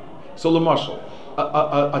Torah. So l'mashal,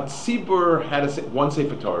 a tzibur had one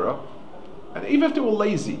sefer Torah, and even if they were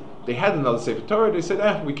lazy, they had another sefer Torah. They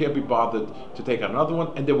said, we can't be bothered to take out another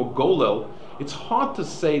one, and they were golel. It's hard to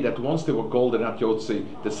say that once they were golel, they're not yotze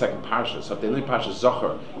the second parsha. So if they only parsha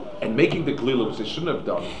zachar and making the glila, which they shouldn't have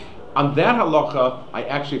done, on that halacha, I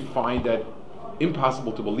actually find that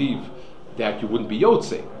impossible to believe that you wouldn't be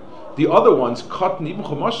yotze. The other ones, cotton, even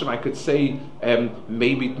chumashim, I could say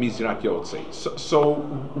maybe it means you're not yotze. So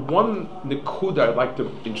one nekuda I'd like to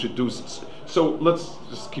introduce. So let's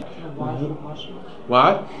just keep. Why is chumashim?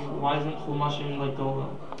 What? Why isn't chumashim like gola?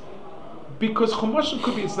 Because chumashim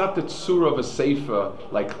could be, it's not the tzura of a sefer,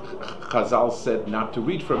 like Chazal said not to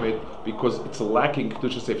read from it, because it's lacking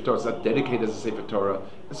kedusha sefer Torah. It's not dedicated as a sefer Torah.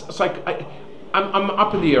 It's like I'm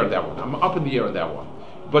up in the air on that one.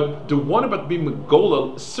 But the one about being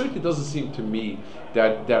Megolal certainly doesn't seem to me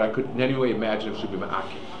that I could in any way imagine it should be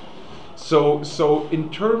Ma'akiv. So in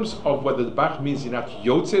terms of whether the Bach means you're not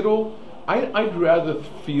Yotze at all, I'd rather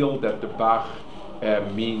feel that the Bach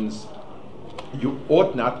means you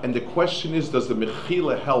ought not, and the question is, does the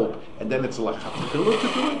Mechila help, and then it's a Lachatchila to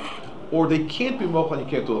do it? or they can't be mochel and you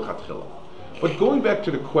can't do l'chatchila. But going back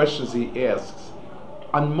to the questions he asks,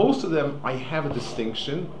 on most of them I have a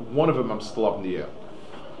distinction. One of them I'm still up in the air.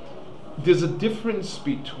 There's a difference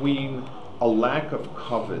between a lack of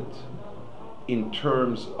kavod in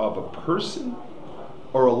terms of a person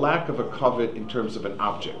or a lack of a kavod in terms of an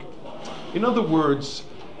object. In other words,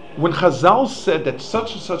 when Chazal said that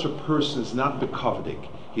such and such a person is not bekavodik,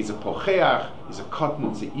 he's a pocheach, he's a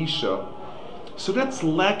katan, he's a isha, so that's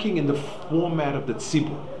lacking in the format of the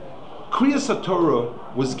tzibur. Kriyas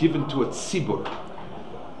HaTorah was given to a tzibur,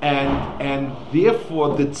 and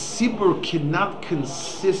therefore the tzibur cannot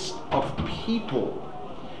consist of people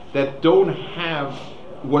that don't have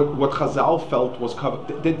what Chazal felt was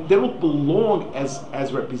covered. They don't belong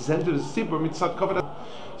as representatives of tzibur mitzat covered.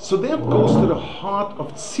 So that goes to the heart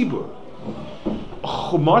of tzibur.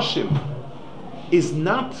 Chumashim is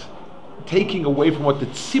not taking away from what the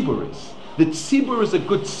tzibur is. The tzibur is a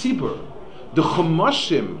good tzibur. The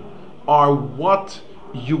chumashim are what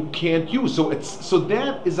you can't use. So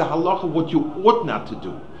that is a halacha what you ought not to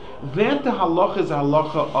do. That the halacha is a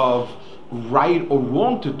halacha of right or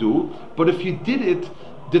wrong to do. But if you did it,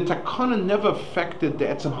 the takana never affected the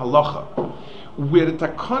etzem halacha. Where the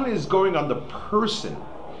takana is going on the person,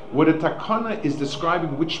 where the takana is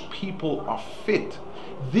describing which people are fit,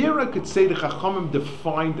 there I could say the Chachamim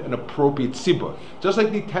defined an appropriate tzibur. Just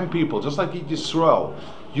like the 10 people, just like Yisrael.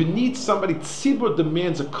 You need somebody, tzibur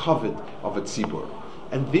demands a kavod of a tzibur.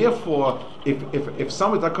 And therefore, if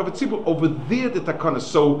someone's not covered tzibur, over there the takana,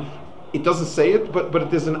 so it doesn't say it,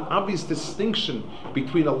 but there's an obvious distinction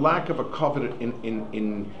between a lack of a kavod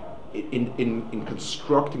in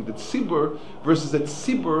constructing the tzibur versus a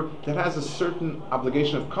tzibur that has a certain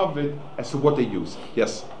obligation of kavod as to what they use.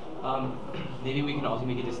 Yes? Maybe we can also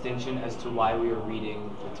make a distinction as to why we are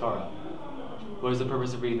reading the Torah. What is the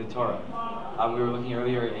purpose of reading the Torah? We were looking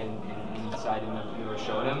earlier inside in the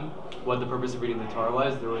Rishonim what the purpose of reading the Torah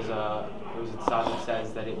was. There was a tzad that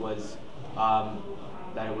says that it was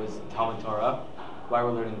Talmud Torah. Why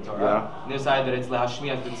we're learning the Torah. Yeah. And the side that it's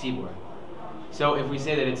lehashmias v'tzibur. So if we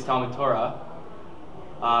say that it's Talmud Torah,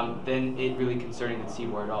 then it really concerning the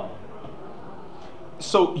tzibur at all.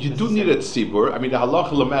 So you do need a tzibur. I mean, the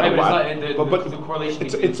halacha, no matter what. But the correlation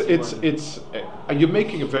it's you're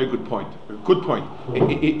making a very good point. Good point.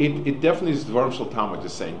 It definitely is Dvarim Shel Talmud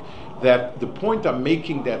is saying that the point I'm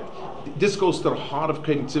making that this goes to the heart of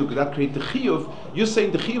creating tzibur, that create the chiyuv. You're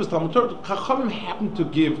saying the chiyuv is Talmud Torah. Chachamim happen to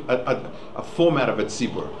give a format of a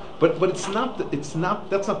tzibur, but it's not. That's not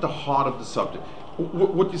the heart of the subject.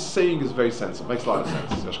 What you're saying is very sensible. Makes a lot of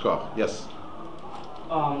sense. Yashkach. Yes.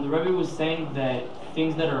 The Rebbe was saying that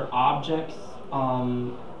things that are objects,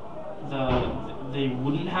 they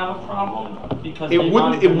wouldn't have a problem because it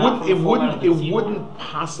wouldn't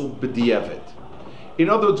passel b'diavad. In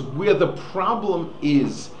other words, where the problem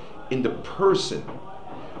is in the person,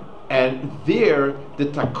 and there the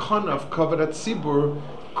takana of Kavod HaTzibbur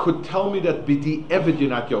could tell me that b'diavad you're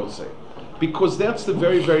not yosei, because that's the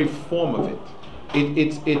very, very form of it.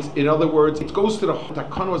 It's in other words, it goes to the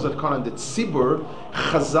takana was takana and the tzibur.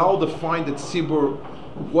 Chazal defined the tzibur.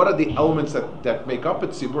 What are the elements that make up a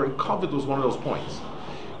tzibur? And kavod was one of those points.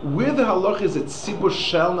 Where the halach is that tzibur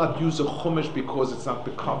shall not use a chumash because it's not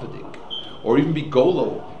bekavodik, or even be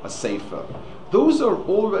golol a sefer. Those are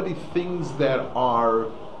already things that are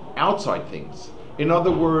outside things. In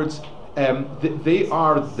other words, they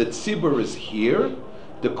are the tzibur is here.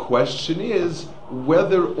 The question is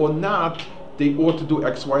whether or not they ought to do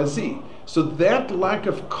X, Y, Z. So that lack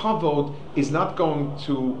of kavod is not going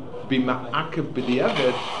to be ma'akev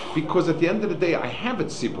b'diavad, because at the end of the day, I have a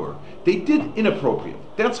tzibur. They did inappropriate.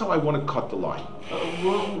 That's how I want to cut the line.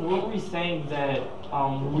 Weren't we saying that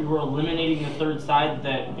we were eliminating the third side,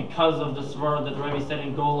 that because of the svara that the Rebbe said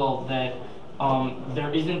in Golel, that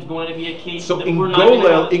there isn't going to be a case so that in we're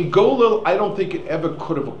Golel, I don't think it ever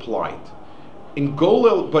could have applied. In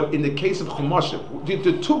Golel, but in the case of Chumashim,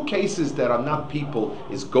 the two cases that are not people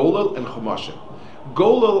is Golel and Chumashim.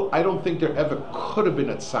 Golel, I don't think there ever could have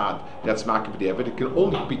been a tzad that's Ma'akev B'diavad. It can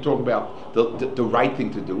only be talking about the right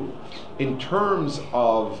thing to do. In terms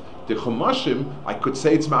of the Chumashim, I could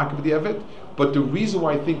say it's Ma'akev B'diavad, but the reason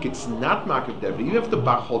why I think it's not Ma'akev B'diavad, even if the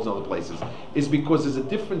Bach holds in other places, is because there's a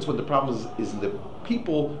difference when the problem is in the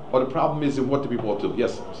people, or the problem is in what the people ought to do.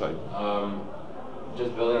 Yes, I'm sorry.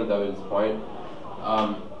 Just building on David's point,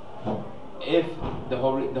 if the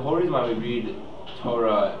whole reason why we read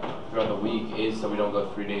Torah throughout the week is so we don't go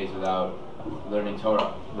 3 days without learning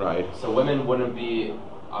Torah. Right. So women wouldn't be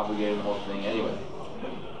obligated the whole thing anyway.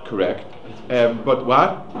 Correct. But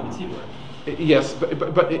what? Yes,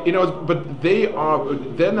 but you know, but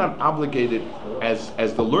they're not obligated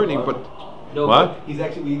as the learning, but. No, what? He's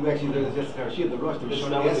actually, we actually learned this yesterday in the rush. The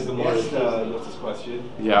Mishnah asked Yotz's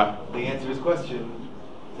question. Yeah. They answered his question,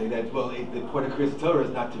 saying that, well, the point of Kriyas Torah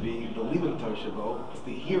is not to be the limud of Torah Shabo, it's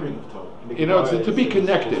the hearing of Torah. You know, it's to be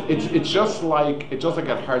connected. It's just like at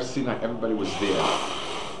Har Sinai, everybody was there.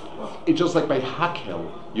 It's just like by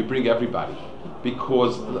Hakel, you bring everybody,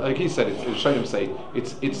 because, like he said, Shayim say,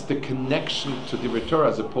 it's the connection to the Torah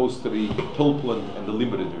as opposed to the Pilpul and the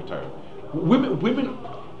limited Torah. Women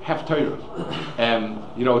have Torah,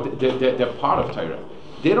 you know, they're part of Torah.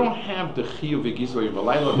 They don't have the chiyuv v'gizvah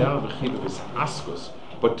v'layla, they don't have the chiyuv v'askus,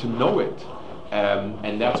 but to know it,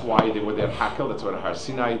 and that's why they were there Hakel. That's why the Har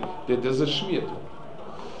Sinai. There's a shmiyah.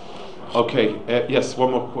 Okay, yes,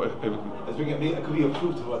 one more question. It could be a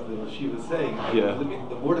proof to what the Rashiv is saying. Yeah.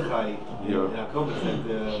 The Mordechai in Yaakov said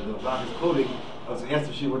the Bach is quoting. I was going to ask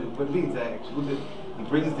Rashiv what it means. Actually, he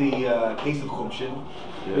brings the case of Chumshin.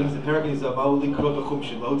 He brings the paragraph of Ma'uli Krota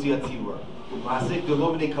Chumshin, Ma'oti HaTzibbur. U'masik the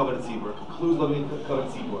Lomine Kavod HaTzibbur. Concludes Lomine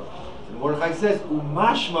Kavod HaTzibbur. So Mordechai says,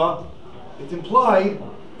 U'mashma, it's implied,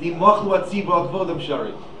 the Machlu HaTzibbur Kvodam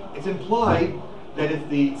Shari. It's implied that if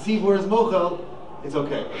the Tzibur is Mochel, it's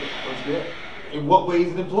okay. In what way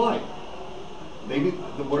is it implied? Maybe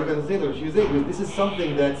the Mordechai doesn't say that. She was saying because this is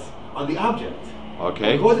something that's on the object.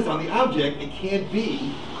 Okay. Because it's on the object, it can't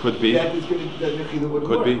be. Could be. That it's going to.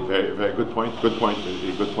 Could be. Very, very good point. Good point.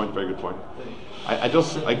 Good point. Very good point. I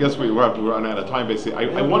guess we're running out of time. Basically,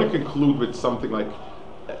 I want to conclude with something like.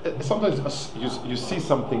 Sometimes you see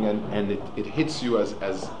something and it hits you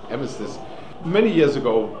as emphasis. Many years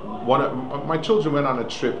ago, one of my children went on a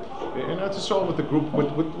trip, to show with a group,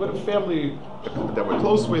 with a family that we're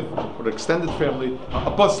close with an extended family,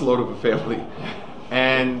 a busload of a family,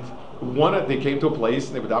 and they came to a place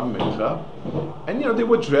and they were davening mincha, and they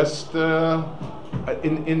were dressed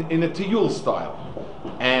in a tiyul style,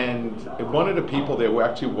 and one of the people there who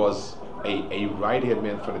actually was a right-hand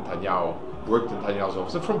man for Netanyahu, worked in Netanyahu's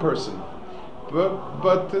office, from person.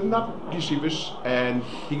 But not yeshivish, and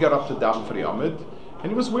he got up to daven for the Amid, and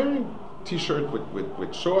he was wearing t-shirt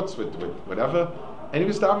with shorts, with whatever, and he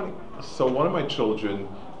was davening. So one of my children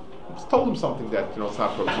told him something that it's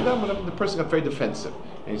not appropriate. Then the person got very defensive,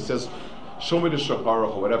 and he says, "Show me the shachar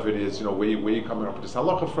or whatever it is. Where you coming up with this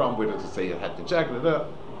halacha from? Where does it say it had the jacket?"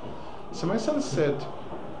 So my son said,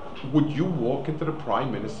 "Would you walk into the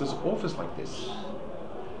prime minister's office like this?"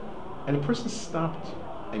 And the person stopped,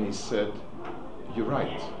 and he said, "You're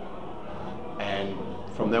right." And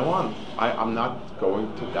from now on, I'm not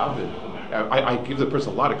going to daven. I give the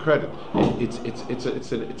person a lot of credit. It's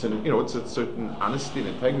a certain honesty and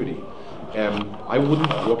integrity. I wouldn't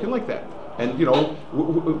walk in like that. And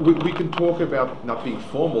we can talk about not being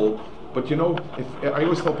formal, but if I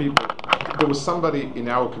always tell people, there was somebody in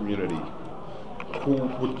our community who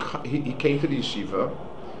he came to the yeshiva,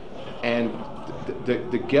 and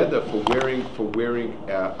the gedder for wearing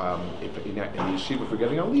if in the yeshiva for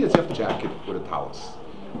getting aliyah is you have a jacket with a talis.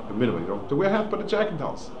 A minimum, to wear a hat but a jacket and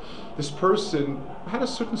talis. This person had a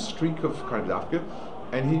certain streak of kind of dafka,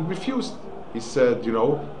 and he refused. He said, if you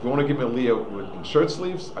want to give me aliyah in shirt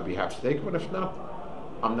sleeves, I'd be happy to take it, but if not,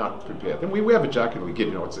 I'm not prepared. And we have a jacket we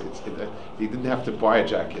give, he didn't have to buy a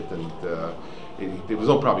jacket, and there was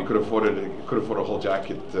no problem. He could afford it. He could afford a whole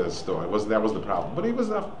jacket store. That wasn't the problem. But he was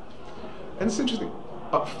enough. And it's interesting.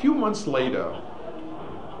 A few months later,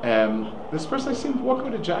 this person I seen walking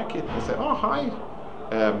with a jacket. I said, "Oh, hi.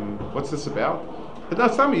 What's this about?" And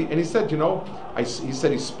that's not me. And he said, he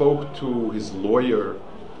said he spoke to his lawyer,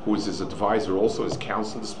 who is his advisor, also his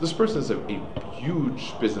counsel. This person is a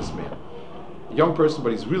huge businessman, a young person,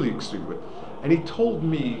 but he's really extremely good. And he told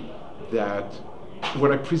me that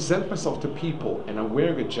when I present myself to people and I'm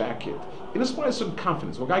wearing a jacket, it inspires certain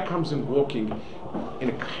confidence. When a guy comes in walking in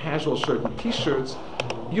a casual shirt and t-shirts,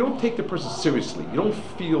 you don't take the person seriously. You don't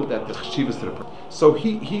feel that the cheshivas to the person. So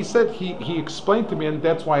he said, he explained to me, and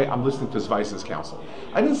that's why I'm listening to his advice counsel.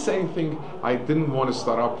 I didn't say anything. I didn't want to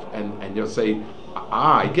start up and say,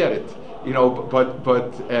 I get it.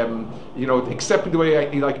 Accepting the way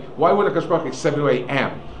I why would a Kashbach accept the way I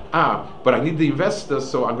am? But I need the investors,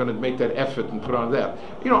 so I'm going to make that effort and put on that.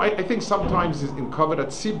 I think sometimes in Kavod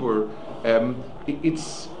HaTzibbur,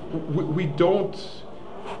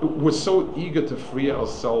 we're so eager to free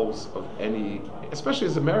ourselves of any, especially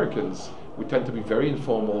as Americans, we tend to be very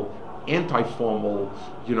informal, anti-formal.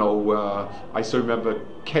 I still remember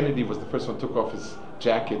Kennedy was the first one who took off his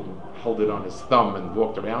jacket and held it on his thumb and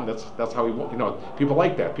walked around. That's how he walked. People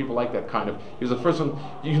like that. People like that kind of. He was the first one.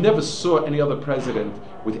 You never saw any other president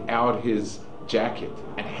without his jacket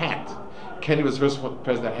and hat. Kennedy was the first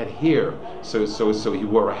president that had hair, so he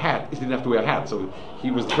wore a hat. He didn't have to wear a hat, so he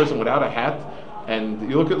was the person without a hat. And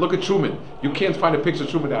you look at Truman. You can't find a picture of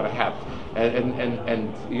Truman without a hat. And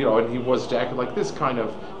you know, and he was jacket like this kind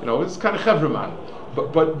of, you know, it's kind of chevraman.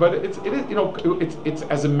 But it is, you know, it's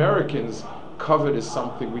as Americans, Kavod is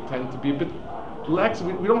something we tend to be a bit lax.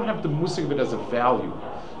 We don't have the musik of it as a value.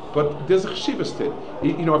 But there's a cheshivas to it.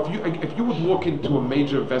 You know, if you would walk into a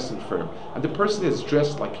major investment firm and the person is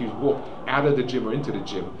dressed like he walked out of the gym or into the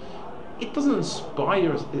gym, it doesn't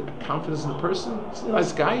inspire a confidence in the person. It's a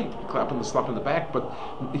nice guy, clap him and slap him in the back, but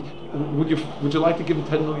would you like to give him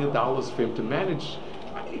 $10 million for him to manage?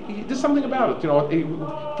 There's something about it, you know.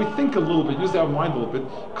 If we think a little bit, use our mind a little bit,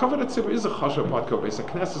 Kavod HaTzibbur is a chashav part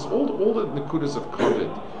Kavod. All the nekudas of Kavod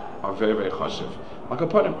are very, very chashav. Like I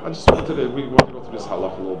just we want to go through this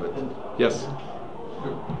halach a little bit. Yes?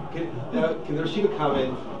 Can the Rashiva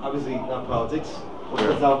comment, obviously not politics, what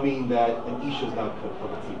does that mean that an Isha is not a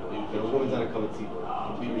Kavod HaTzibbur? A woman's not a Kavod HaTzibbur?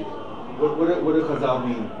 What does Chazal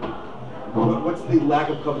mean? What's the lack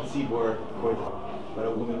of Kavod HaTzibbur about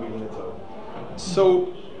a woman reading the Torah?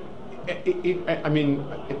 So,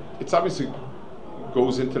 it's obviously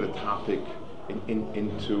goes into the topic,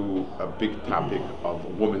 into a big topic of a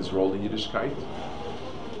woman's role in Yiddishkeit.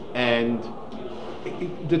 And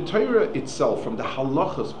the Torah itself, from the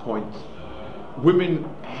halachas point, women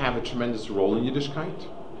have a tremendous role in Yiddishkeit.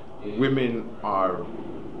 Women are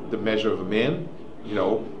the measure of a man.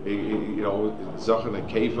 Zachan and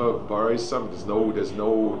Keva, Baraisam. There's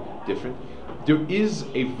no different. There is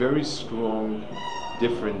a very strong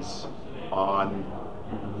difference on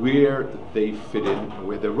where they fit in and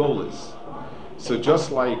where their role is. So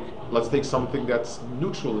just like, let's take something that's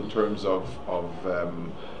neutral in terms of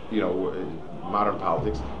modern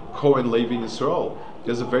politics, Kohen, Levi, Yisrael.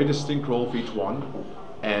 There's a very distinct role for each one,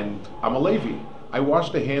 and I'm a Levi. I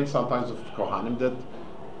wash the hands sometimes of Kohanim that,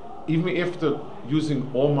 even after using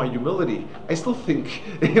all my humility, I still think,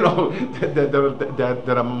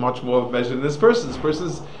 that I'm much more measured than this person. This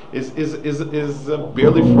person is a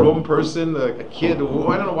barely from person, a kid, who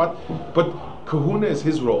I don't know what, but Kahuna is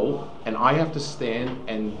his role, and I have to stand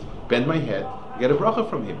and bend my head, get a bracha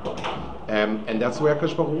from him, and that's the way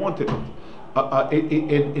Akash Baruch Hu wanted it.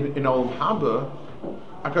 In Olam Haba,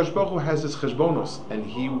 Akash Baruch Hu has his cheshbonos, and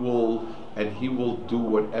he will do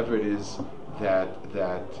whatever it is that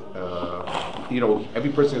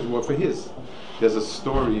every person has worked for his. There's a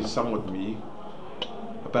story, somewhat me,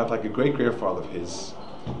 about like a great grandfather of his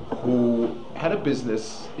who had a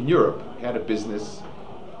business in Europe. He had a business.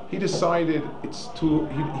 He decided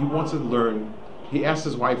he wants to learn. He asked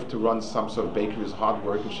his wife to run some sort of bakery. It was hard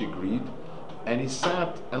work, and she agreed. And he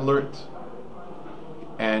sat and learned.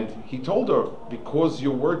 And he told her, because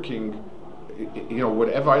you're working,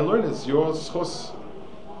 whatever I learn is your schos.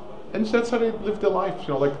 And that's how they lived their life,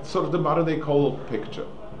 like sort of the modern day Kol picture.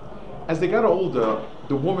 As they got older,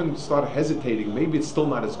 the woman started hesitating. Maybe it's still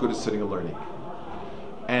not as good as sitting and learning.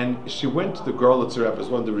 And she went to the girl at Rebbe,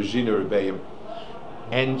 one of the Regina Rebbeim,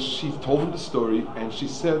 and she told him the story, and she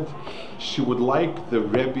said she would like the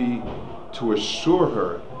Rebbe to assure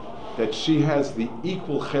her that she has the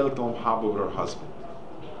equal chelik Olam Haba with her husband.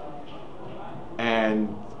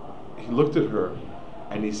 And he looked at her,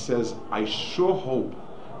 and he says, I sure hope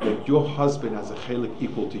that your husband has a chelik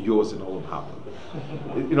equal to yours in Olam Haba.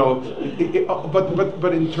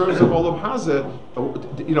 But in terms of Olam Hazeh,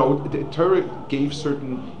 the Torah gave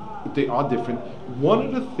they are different. One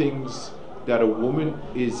of the things that a woman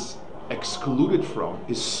is excluded from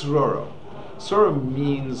is srora. Srora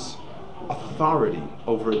means authority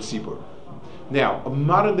over a tzibur. Now, a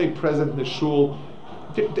modern day president in the shul,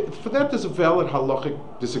 for that there's a valid halachic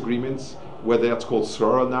disagreements whether that's called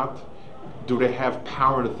srora or not. Do they have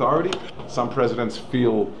power and authority? Some presidents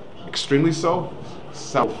feel extremely so.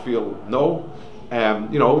 Some feel no.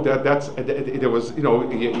 You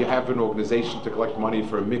have an organization to collect money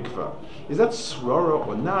for a mikveh. Is that srora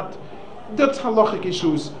or not? That's halachic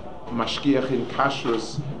issues. Mashkiachin,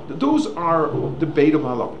 kashrus. Those are debatable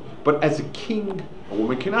halachic. But as a king, a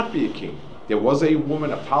woman cannot be a king. There was a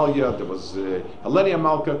woman, Atalia. There was Helenia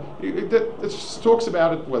Malka. It talks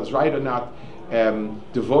about it, whether it's right or not.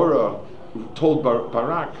 Devorah told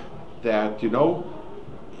Barak that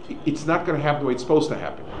it's not going to happen the way it's supposed to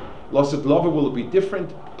happen. Lasset Lava, will it be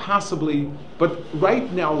different? Possibly, but right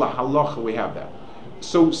now la halacha we have that.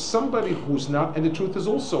 So somebody who's not, and the truth is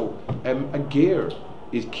also a ger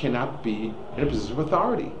cannot be in a position of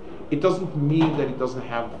authority. It doesn't mean that he doesn't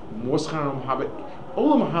have more schar Olam Haba.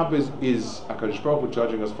 Olam Haba is HaKadosh Baruch Hu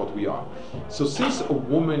judging us for what we are. So since a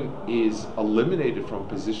woman is eliminated from a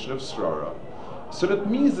position of srara, So that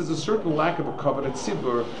means there's a certain lack of a Kavod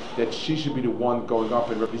HaTzibbur that she should be the one going up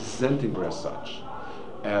and representing her as such.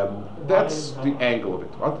 That's the angle of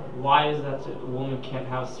it. What? Why is that a woman can't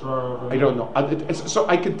have soror over I don't know. So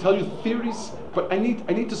I can tell you theories, but I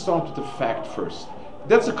need to start with the fact first.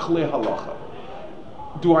 That's a clear halacha.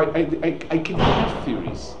 I can have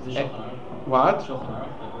theories. What?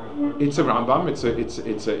 It's a Rambam. It's a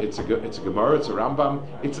Gemara. It's a Rambam.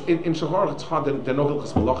 It's in Shulchan Aruch. It's hard. There are no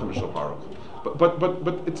hilchos malachim in Shulchan Aruch. But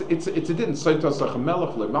it's a din.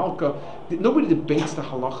 Nobody debates the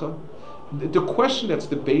halacha. The question that's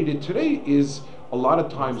debated today is a lot of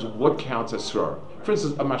times what counts as sror. For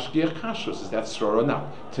instance, a mashgiach kashrus, is that sror or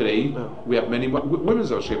not? Today we have many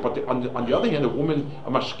women's associates, but on the other hand, a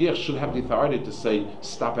mashgiach should have the authority to say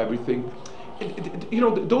stop everything.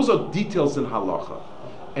 Those are details in halacha.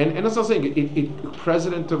 And as I was saying,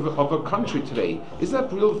 president of a country today, is that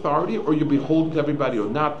real authority, or you beholden to everybody or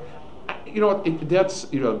not? But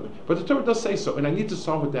the Torah does say so, and I need to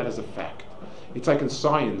start with that as a fact. It's like in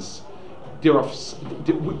science.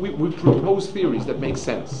 We propose theories that make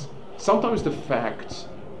sense. Sometimes the facts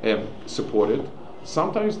support it,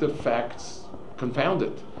 sometimes the facts confound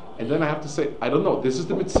it. And then I have to say, I don't know, this is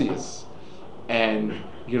the Metzias. And,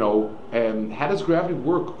 how does gravity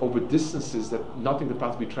work over distances that nothing could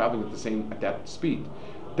possibly be traveling at that speed?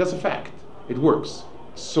 That's a fact. It works.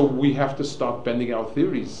 So we have to start bending our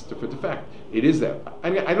theories to fit the fact. It is that.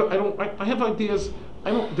 I have ideas.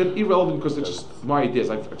 They're irrelevant because they're just my ideas.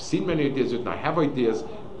 I've seen many ideas and I have ideas,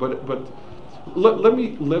 but let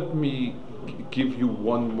me give you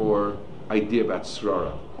one more idea about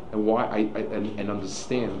Srara and why and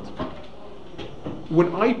understand.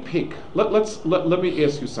 When I pick, let me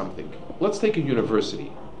ask you something. Let's take a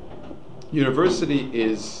university. University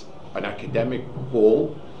is an academic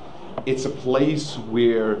hall. It's a place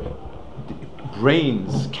where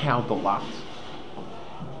brains count a lot.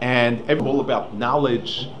 And all about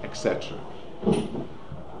knowledge, etc.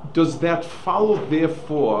 Does that follow,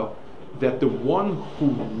 therefore, that the one who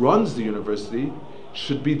runs the university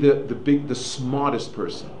should be the smartest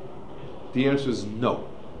person? The answer is no.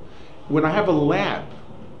 When I have a lab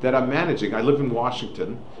that I'm managing, I live in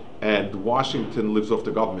Washington, and Washington lives off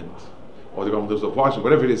the government, or the government lives off Washington,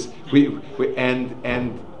 whatever it is. And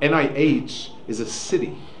NIH is a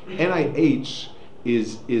city. NIH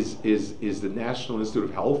is the National Institute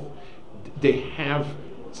of Health. They have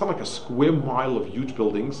something like a square mile of huge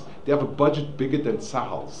buildings. They have a budget bigger than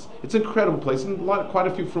Sahal's. It's an incredible place, and quite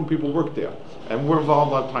a few from people work there. And we're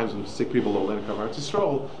involved a lot of times when sick people are learning about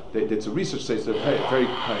Israel. It's a research stage. They're very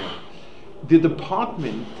kind. The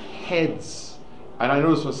department heads, and I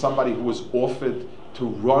know this was somebody who was offered to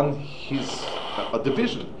run his a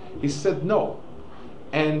division. He said no,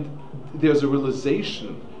 and there's a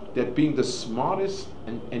realization that being the smartest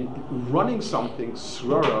and running something,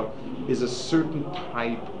 srara, is a certain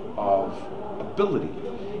type of ability.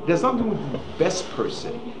 It has nothing to do with the best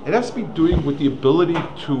person. It has to be doing with the ability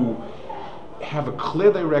to have a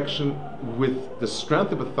clear direction with the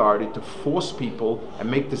strength of authority to force people and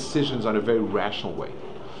make decisions on a very rational way.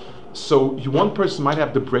 So one person might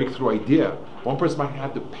have the breakthrough idea, one person might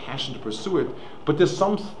have the passion to pursue it, but there's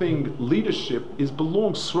something, leadership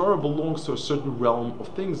Srara belongs to a certain realm of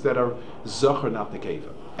things that are Zachar, not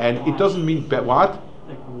Nekeva. And it doesn't mean, what?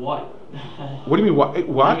 Like what? What do you mean, what?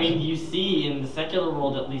 I mean, you see in the secular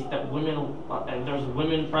world at least that women, there's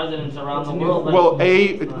women presidents around the world. Well,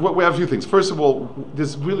 we have a few things. First of all,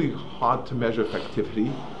 it's really hard to measure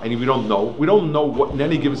effectivity, and we don't know. We don't know what in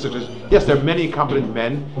any given situation. Yes, there are many competent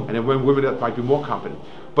men, and there are women that might be more competent.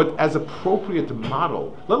 But as appropriate to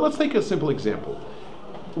model, let's take a simple example.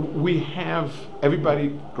 We have,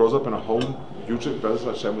 everybody grows up in a home, usually with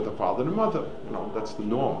a father and a mother. That's the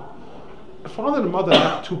norm. A father and a mother are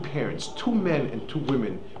not two parents. Two men and two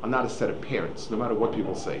women are not a set of parents, no matter what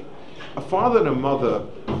people say. A father and a mother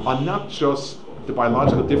are not just the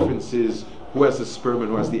biological differences, who has the sperm and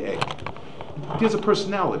who has the egg. There's a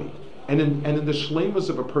personality. And in the shleimus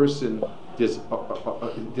of a person, there's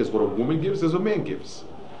what a woman gives, there's what a man gives.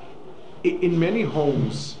 In many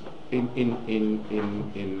homes, in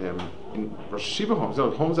Rosh Hashiva homes,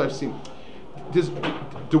 homes I've seen,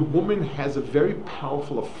 the woman has a very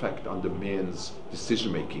powerful effect on the man's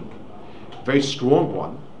decision making, very strong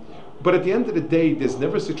one. But at the end of the day, there's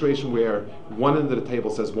never a situation where one end of the table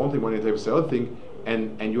says one thing, one end of the table says the other thing,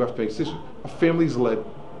 and you have to make a decision. A family is led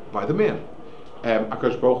by the man.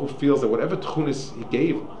 HaKadosh Baruch Hu feels that whatever tchunis he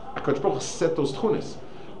gave, HaKadosh Baruch Hu set those tchunis.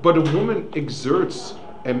 But a woman exerts,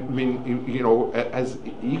 as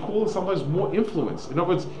equal, sometimes more influence. In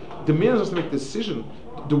other words, the man has to make the decision.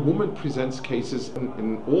 The woman presents cases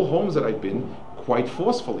in all homes that I've been quite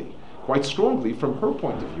forcefully. quite strongly from her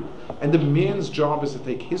point of view. And the man's job is to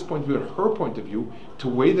take his point of view and her point of view, to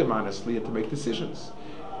weigh them honestly and to make decisions.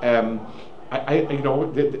 I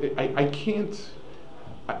can't.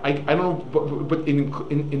 I don't know, but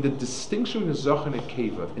in the distinction in Zoch and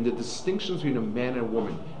Kavod, in the distinctions between a man and a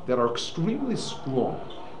woman that are extremely strong,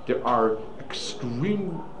 there are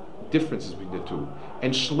extreme differences between the two.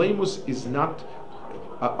 And Shleimus is not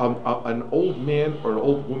an old man or an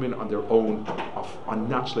old woman on their own are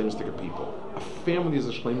not Shleimustika people. A family is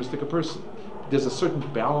a Shleimustika person. There's a certain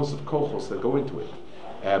balance of kochos that go into it.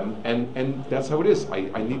 And that's how it is.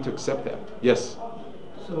 I need to accept that. Yes?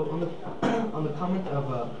 So on the comment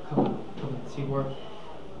of Kavod HaTzibbur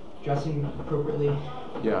dressing appropriately.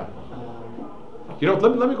 Yeah.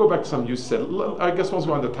 Let me go back to something you said. I guess once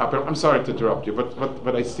we're on the topic, I'm sorry to interrupt you,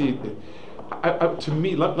 but I see. To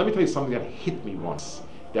me, let me tell you something that hit me once.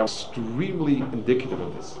 That was extremely indicative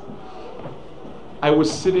of this. I was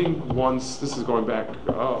sitting once. This is going back,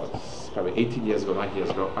 it's probably 18 years ago, 19 years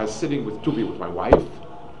ago. I was sitting with two people, with my wife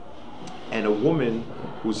and a woman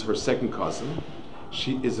who's her second cousin.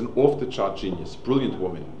 She is an off-the-chart genius, brilliant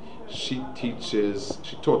woman. She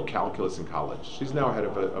taught calculus in college. She's now head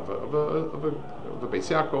of a Beis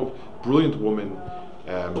Yaakov, brilliant woman,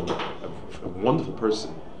 a wonderful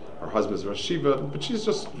person. Her husband's Rosh Shiva, but she's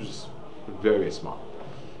just very, very smart.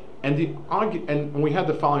 And we had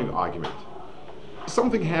the following argument.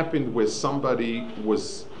 Something happened where somebody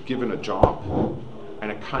was given a job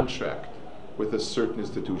and a contract with a certain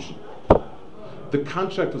institution. The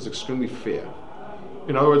contract was extremely fair.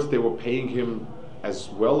 In other words, they were paying him as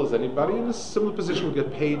well as anybody in a similar position would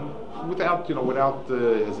get paid without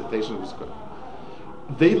the hesitation. It was good.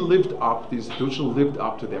 The institution lived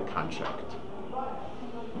up to their contract.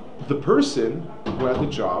 The person who had the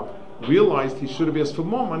job realized he should have asked for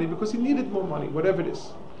more money because he needed more money, whatever it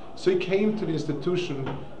is. So he came to the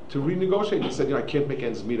institution to renegotiate. He said, I can't make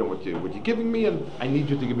ends meet on what you're giving me, and I need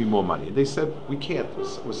you to give me more money. And they said, we can't,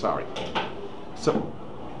 we're sorry. So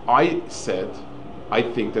I said, I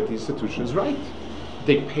think that the institution is right.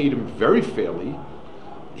 They paid him very fairly.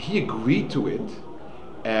 He agreed to it.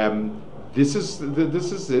 This is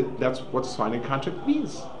it. That's what signing a contract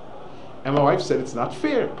means. And my wife said it's not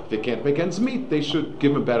fair. They can't make ends meet. They should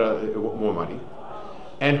give him more money.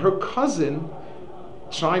 And her cousin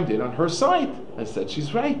chimed in on her side and said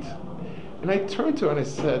she's right. And I turned to her and I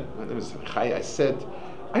said,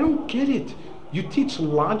 I don't get it. You teach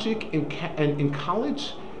logic in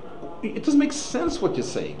college? It doesn't make sense what you're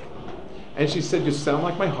saying. And she said, you sound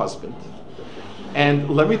like my husband. And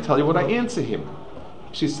let me tell you what I answer him.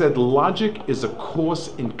 She said, logic is a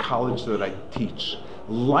course in college that I teach.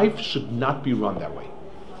 Life should not be run that way.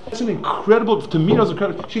 It's to me it was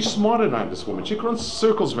incredible. She's smarter than I am, this woman. She can run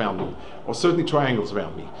circles around me, or certainly triangles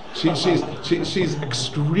around me. She's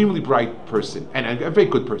extremely bright person, and a very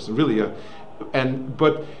good person, really.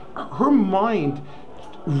 But her mind,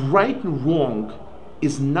 right and wrong,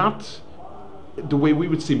 is not the way we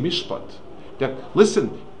would see mishpat. That,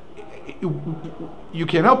 listen, you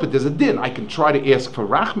can't help it. There's a din. I can try to ask for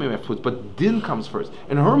rachmim afterwards, but din comes first.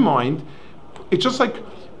 In her mind, it's just like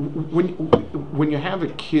when you have a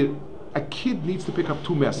kid needs to pick up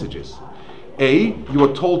two messages. A, you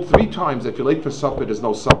are told 3 times if you're late for supper, there's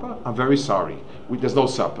no supper. I'm very sorry. There's no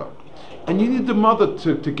supper. And you need the mother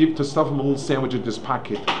to stuff him a little sandwich in his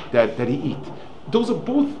pocket that he eat. Those are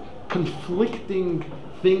both conflicting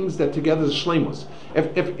things that together is shleimus.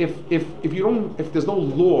 If there's no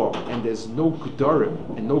law and there's no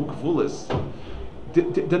gedarim and no gvulas,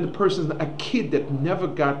 then the person, a kid that never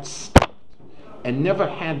got stopped and never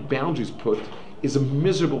had boundaries put, is a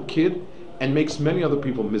miserable kid and makes many other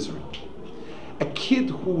people miserable. A kid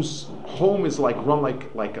whose home is run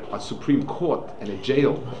like a Supreme Court and a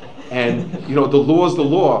jail, and the law is the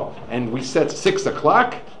law, and we set 6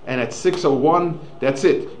 o'clock, and at 6:01, that's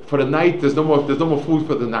it. For the night, there's no more food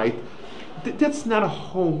for the night. That's not a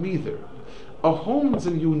home either. A home is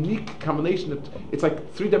a unique combination. It's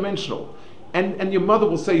like 3-dimensional. And your mother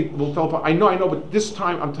will tell her, I know, but this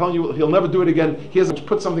time I'm telling you, he'll never do it again. He has to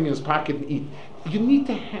put something in his pocket and eat. You need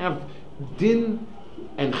to have din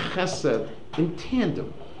and chesed in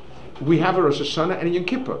tandem. We have a Rosh Hashanah and a Yom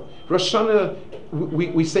Kippur. Rosh Hashanah,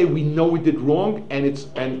 we say we know we did wrong, and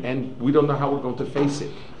we don't know how we're going to face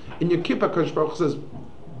it. In Yom Kippur, Kadosh Baruch Hu says,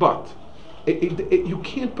 but you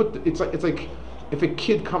can't put. It's like if a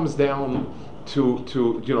kid comes down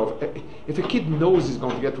if a kid knows he's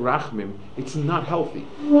going to get rachmim, it's not healthy.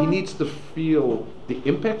 He needs to feel the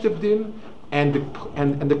impact of din and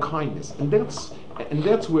the kindness, and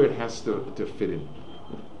that's where it has to fit in.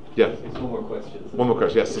 Yeah. It's one more question. One more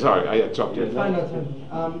question. Yes. Sorry, I jumped in. Fine,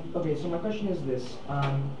 okay, so my question is this.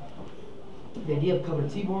 the idea of Kavod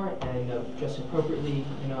HaTzibbur and of dressing appropriately,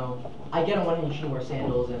 I get on one hand you shouldn't wear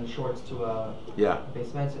sandals and shorts to a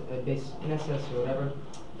base Knesset or whatever.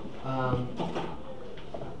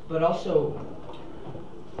 But also,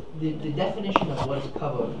 the definition of what is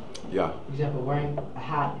Kavod. Yeah. For example, wearing a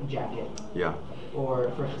hat and jacket. Yeah.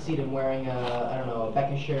 Or for Hasidim wearing a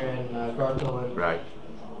Beckensher and a gartel and right.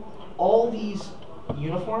 All these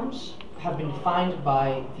uniforms have been defined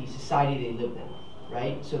by the society they lived in,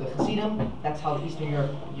 right? So the Hasidim, that's how the Eastern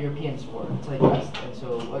Europeans wore. That's how they dressed, and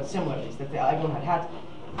so it's similar at least. That everyone had hats.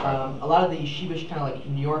 A lot of the yeshivish kind of like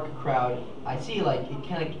New York crowd, I see like it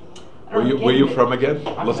kind of. Where you from again?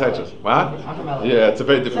 Los Angeles. What? I'm from LA. Yeah, it's a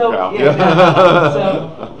very different crowd. Yeah.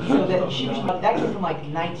 So that yeshivish, that came from like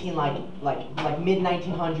mid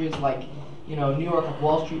 1900s, like New York, like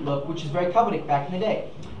Wall Street look, which is very coveted back in the day,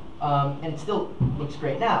 and it still looks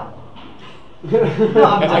great now.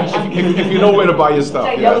 If you know where to buy your stuff.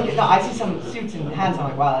 I see some suits and hats. I'm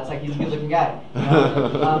like, wow, that's like he's a good-looking guy.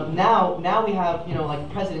 Now we have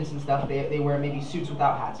like presidents and stuff. They wear maybe suits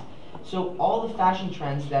without hats. So all the fashion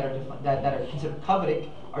trends that are that are considered coveted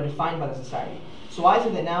are defined by the society. So why is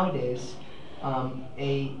it that nowadays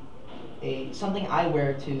something I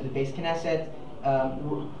wear to the base Knesset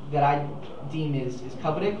that I deem is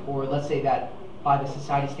coveted, or let's say that by the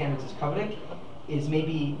society standards is coveted, is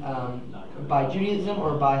maybe by Judaism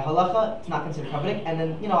or by halacha, it's not considered coveted. And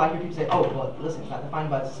then I hear people say, oh well, listen, it's not defined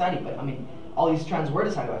by society, but I mean all these trends were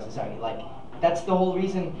decided by society. Like that's the whole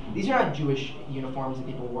reason. These are not Jewish uniforms that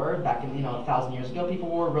people wore back in 1,000 years ago. People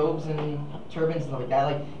wore robes and turbans and stuff like that.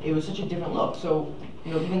 Like it was such a different look. So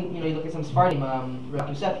even you look at some Sephardim, Rav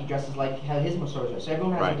Yosef, he dresses like his Masorah. So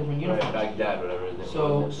everyone has a different uniform. Baghdad, whatever.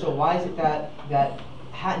 So why is it that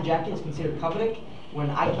hat and jacket is considered coveted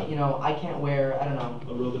when I can't wear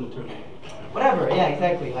a robe and a turban? Whatever, yeah,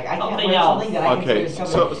 exactly. Like I can't Something wear else. something that I Okay, consider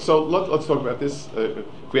coveted. so let's talk about this. If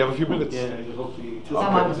we have a few minutes. Yeah, hopefully.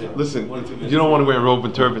 Listen, you don't want to wear robe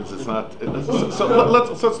and turbans. It's not.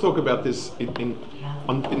 Let's talk about this in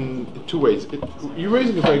two ways. You're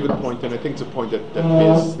raising a very good point, and I think it's a point that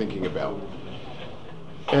bears thinking about.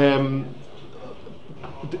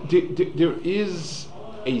 There is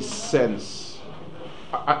a sense.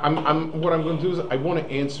 What I'm going to do is I want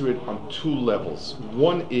to answer it on two levels.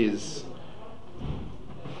 One is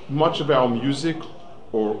much of our music,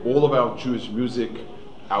 or all of our Jewish music,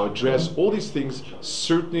 our dress, all these things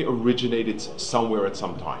certainly originated somewhere at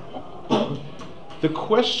some time. The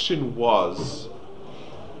question was,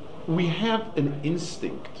 we have an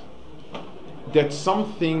instinct that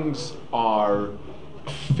some things are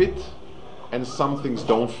fit and some things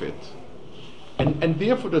don't fit. And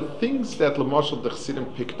therefore the things that Lamashal the Chassidim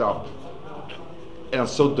picked up and are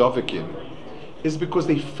so dovik in is because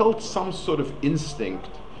they felt some sort of instinct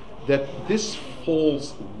that this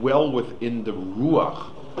falls well within the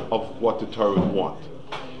ruach of what the Torah would want.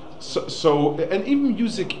 So and even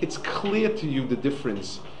music, it's clear to you the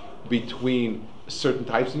difference between certain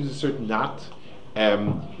types of music, certain not,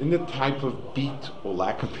 in the type of beat or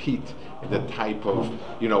lack of beat, in the type of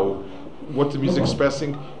what the music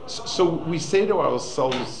expressing. So we say to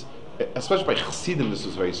ourselves, especially by Chassidim, this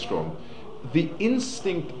is very strong, the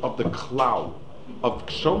instinct of the klal of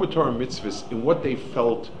Shomer Torah mitzvahs in what they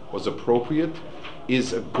felt was appropriate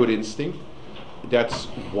is a good instinct. That's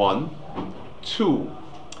one. Two,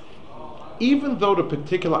 even though the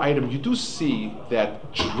particular item, you do see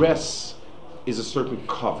that dress is a certain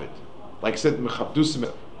kavod. Like I said,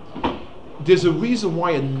 there's a reason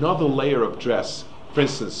why another layer of dress, for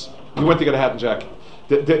instance, you went to get a hat and jacket.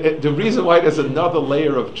 The reason why there's another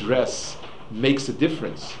layer of dress makes a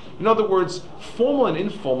difference. In other words, formal and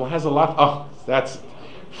informal has a lot.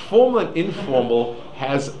 Formal and informal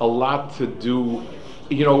has a lot to do.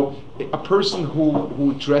 A person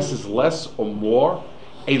who dresses less or more,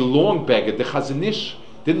 a long beggar. The Chazon Ish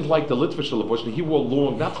didn't like the Litvish Levush. He wore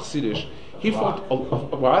long, not Chassidish. He felt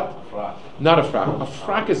what? Frock. Not a frock. A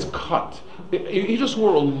frock is cut. He just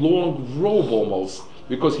wore a long robe almost,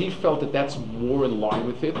 because he felt that that's more in line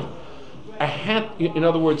with it. A hat, in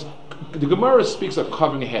other words, the Gemara speaks of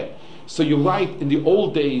covering a head. So you're right, in the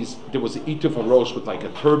old days, there was an Ituf Harosh with like a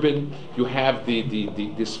turban. You have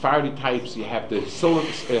the Sephardi types, you have the silver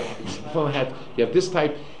hat, you have this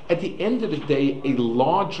type. At the end of the day, a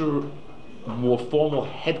larger, more formal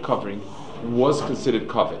head covering was considered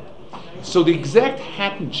covered. So the exact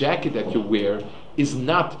hat and jacket that you wear is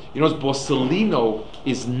not, Borsellino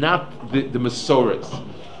is not the Masoras.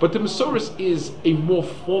 But the Masoras is a more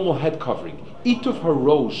formal head covering. Ituf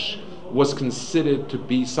Harosh was considered to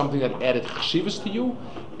be something that added chshivas to you,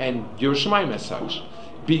 and Yerushalayim as such.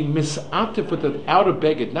 being misatif with an outer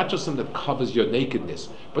beged, not just something that covers your nakedness,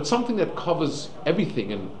 but something that covers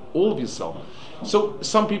everything and all of yourself. So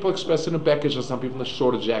some people express in a bekesh, or some people in a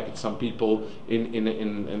shorter jacket, some people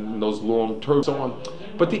in those long turbans, so on.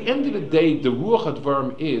 But at the end of the day, the ruach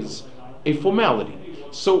advarim is a formality.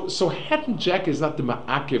 So hat and jacket is not the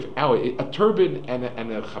ma'akiv hour. A turban and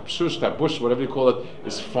a chapshush, tabush, whatever you call it,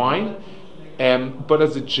 is fine. But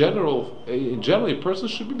as a generally, a person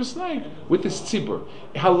should be besnaig with his tzibur.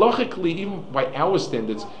 Halachically, even by our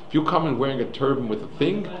standards, if you come in wearing a turban with a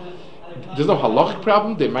thing, there's no halachic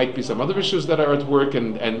problem. There might be some other issues that are at work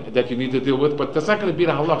and that you need to deal with, but that's not going to be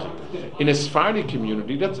the halachic. In a Sephardi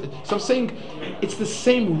community, so I'm saying it's the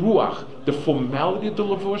same ruach, the formality of the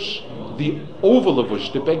lavush, the over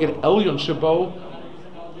lavush, the beged elyon shabo.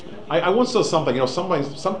 I once saw something.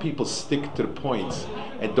 Some people stick to the points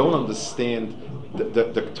and don't understand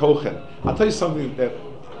the tochen. I'll tell you something that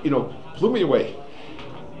blew me away.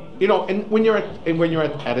 And when you're at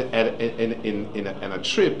a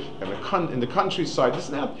trip in the countryside, this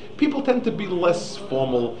and that, people tend to be less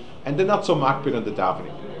formal and they're not so makbid on the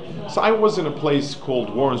davening. So I was in a place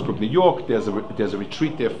called Warrensburg, New York. There's a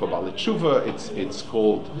retreat there for Baalei Tshuva. It's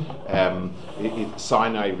called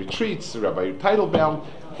Sinai Retreats. Rabbi Teitelbaum.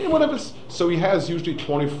 Whatever. So he has usually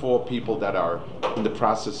 24 people that are in the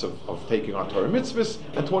process of taking on Torah mitzvahs,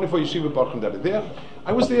 and 24 yeshiva bachrim that are there.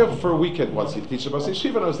 I was there for a weekend once. He teaches about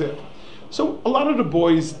yeshiva, and I was there. So a lot of the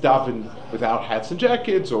boys daven without hats and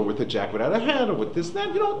jackets, or with a jacket without a hat, or with this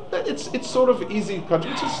and that. It's sort of easy country,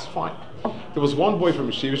 which is fine. There was one boy from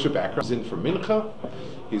a yeshiva background. He's in for mincha.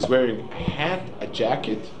 He's wearing a hat, a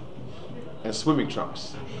jacket, and swimming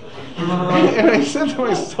trunks. And I said to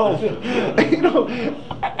myself,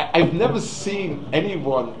 I've never seen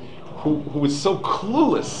anyone who is so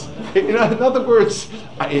clueless. In other words,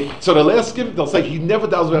 so they'll ask him, they'll say he never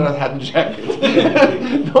does without a hat and jacket.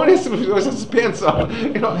 Don't ask him if he wears his pants on.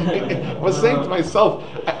 I was saying to myself,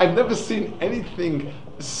 I've never seen anything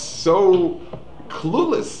so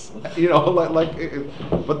clueless.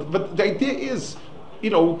 But the idea is,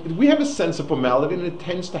 we have a sense of formality, and it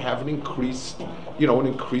tends to have an increased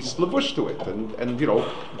lavush to it, and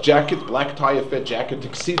jacket, black tie, a fat jacket,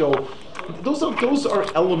 tuxedo. Those are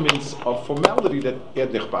elements of formality that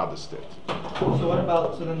Erdnichbades did.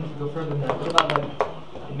 So then to go further than that, what about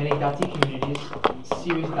in many Dati communities,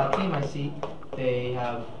 series Datim I see, they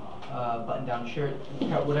have button-down shirt,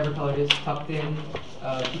 whatever color it is, tucked in,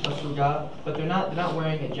 kippah suga, but they're not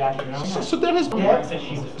wearing a jacket. So that has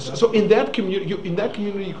so in that community,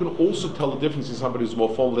 you can also tell the difference in somebody who's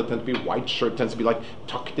more formal. That tends to be white shirt, tends to be like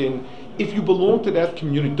tucked in. If you belong to that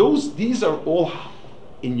community, these are all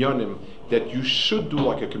inyanim that you should do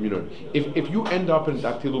like a community. If you end up in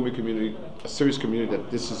that Tilumi community, a serious community that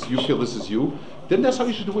you feel this is you, then that's how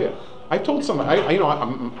you should wear. I told someone, I wear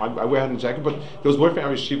a hat and jacket, but there was one from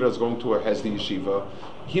our yeshiva that was going to a Hesdi yeshiva.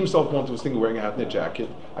 He himself was thinking of wearing a hat and a jacket.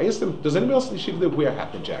 I asked him, does anybody else in the yeshiva that wear a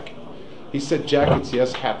hat and a jacket? He said, jackets,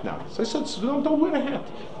 yes, hat not. So I said, so don't wear a hat.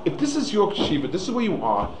 If this is your yeshiva, this is where you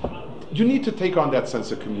are, you need to take on that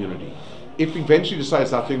sense of community. If eventually you decide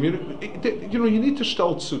not to community, you need to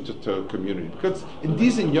stolz to community, because in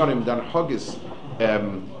these inyanim, dan hagis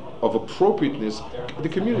of appropriateness, the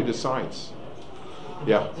community decides.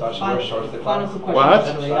 Yeah. Final quick question. What?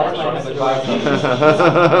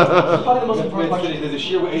 Probably the most important question is the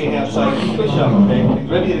sheer way he has like okay? The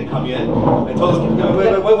Rebbe didn't come in. I told him,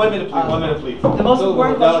 wait, 1 minute please, 1 minute please. The most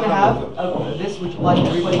important question I have of this, which applies to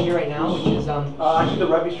everybody here right now, which is actually the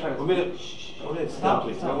Rebbe's trying to. 1 minute. Stop,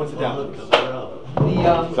 please. Everyone sit down.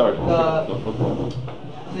 Sorry.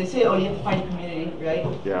 They say, you have to find a community, right?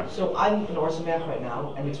 Yeah. So I'm in Or Sameach right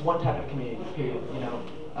now, and it's one type of community, period,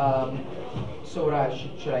 So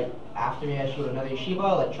should I after me I should go to another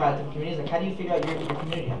yeshiva, like try different communities? Like how do you figure out your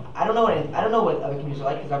community? I don't know what other communities are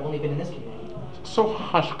like because I've only been in this community. So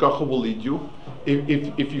hashgacha will lead you.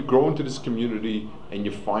 If you grow into this community and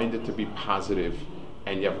you find it to be positive,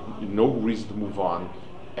 and you have no reason to move on,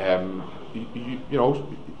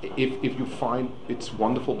 if you find it's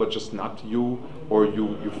wonderful but just not you, or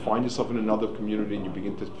you find yourself in another community and you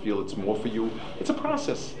begin to feel it's more for you, it's a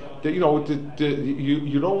process. You don't.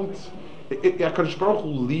 HaKadosh Baruch Hu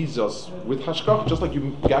leads us with hashgacha, just like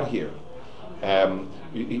you got here.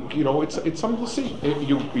 It's something to see.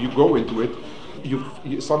 You go into it.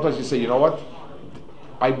 Sometimes you say, you know what,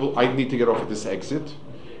 I need to get off at this exit,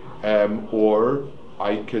 or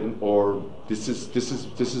I can, or this is me.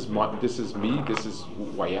 This is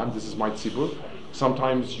who I am. This is my HaTzibbur.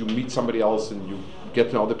 Sometimes you meet somebody else and you get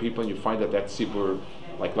to know other people and you find that HaTzibbur,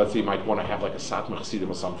 like let's say you might want to have like a Satmar Chassidim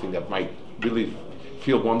or something that might really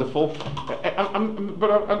feel wonderful.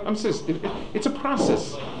 I'm serious. It's a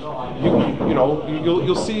process.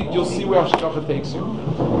 You'll see where Hashgacha takes you.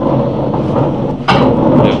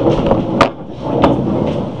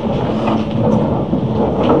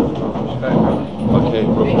 Okay.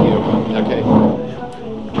 Okay.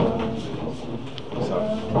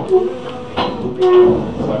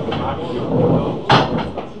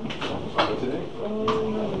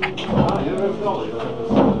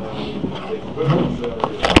 So.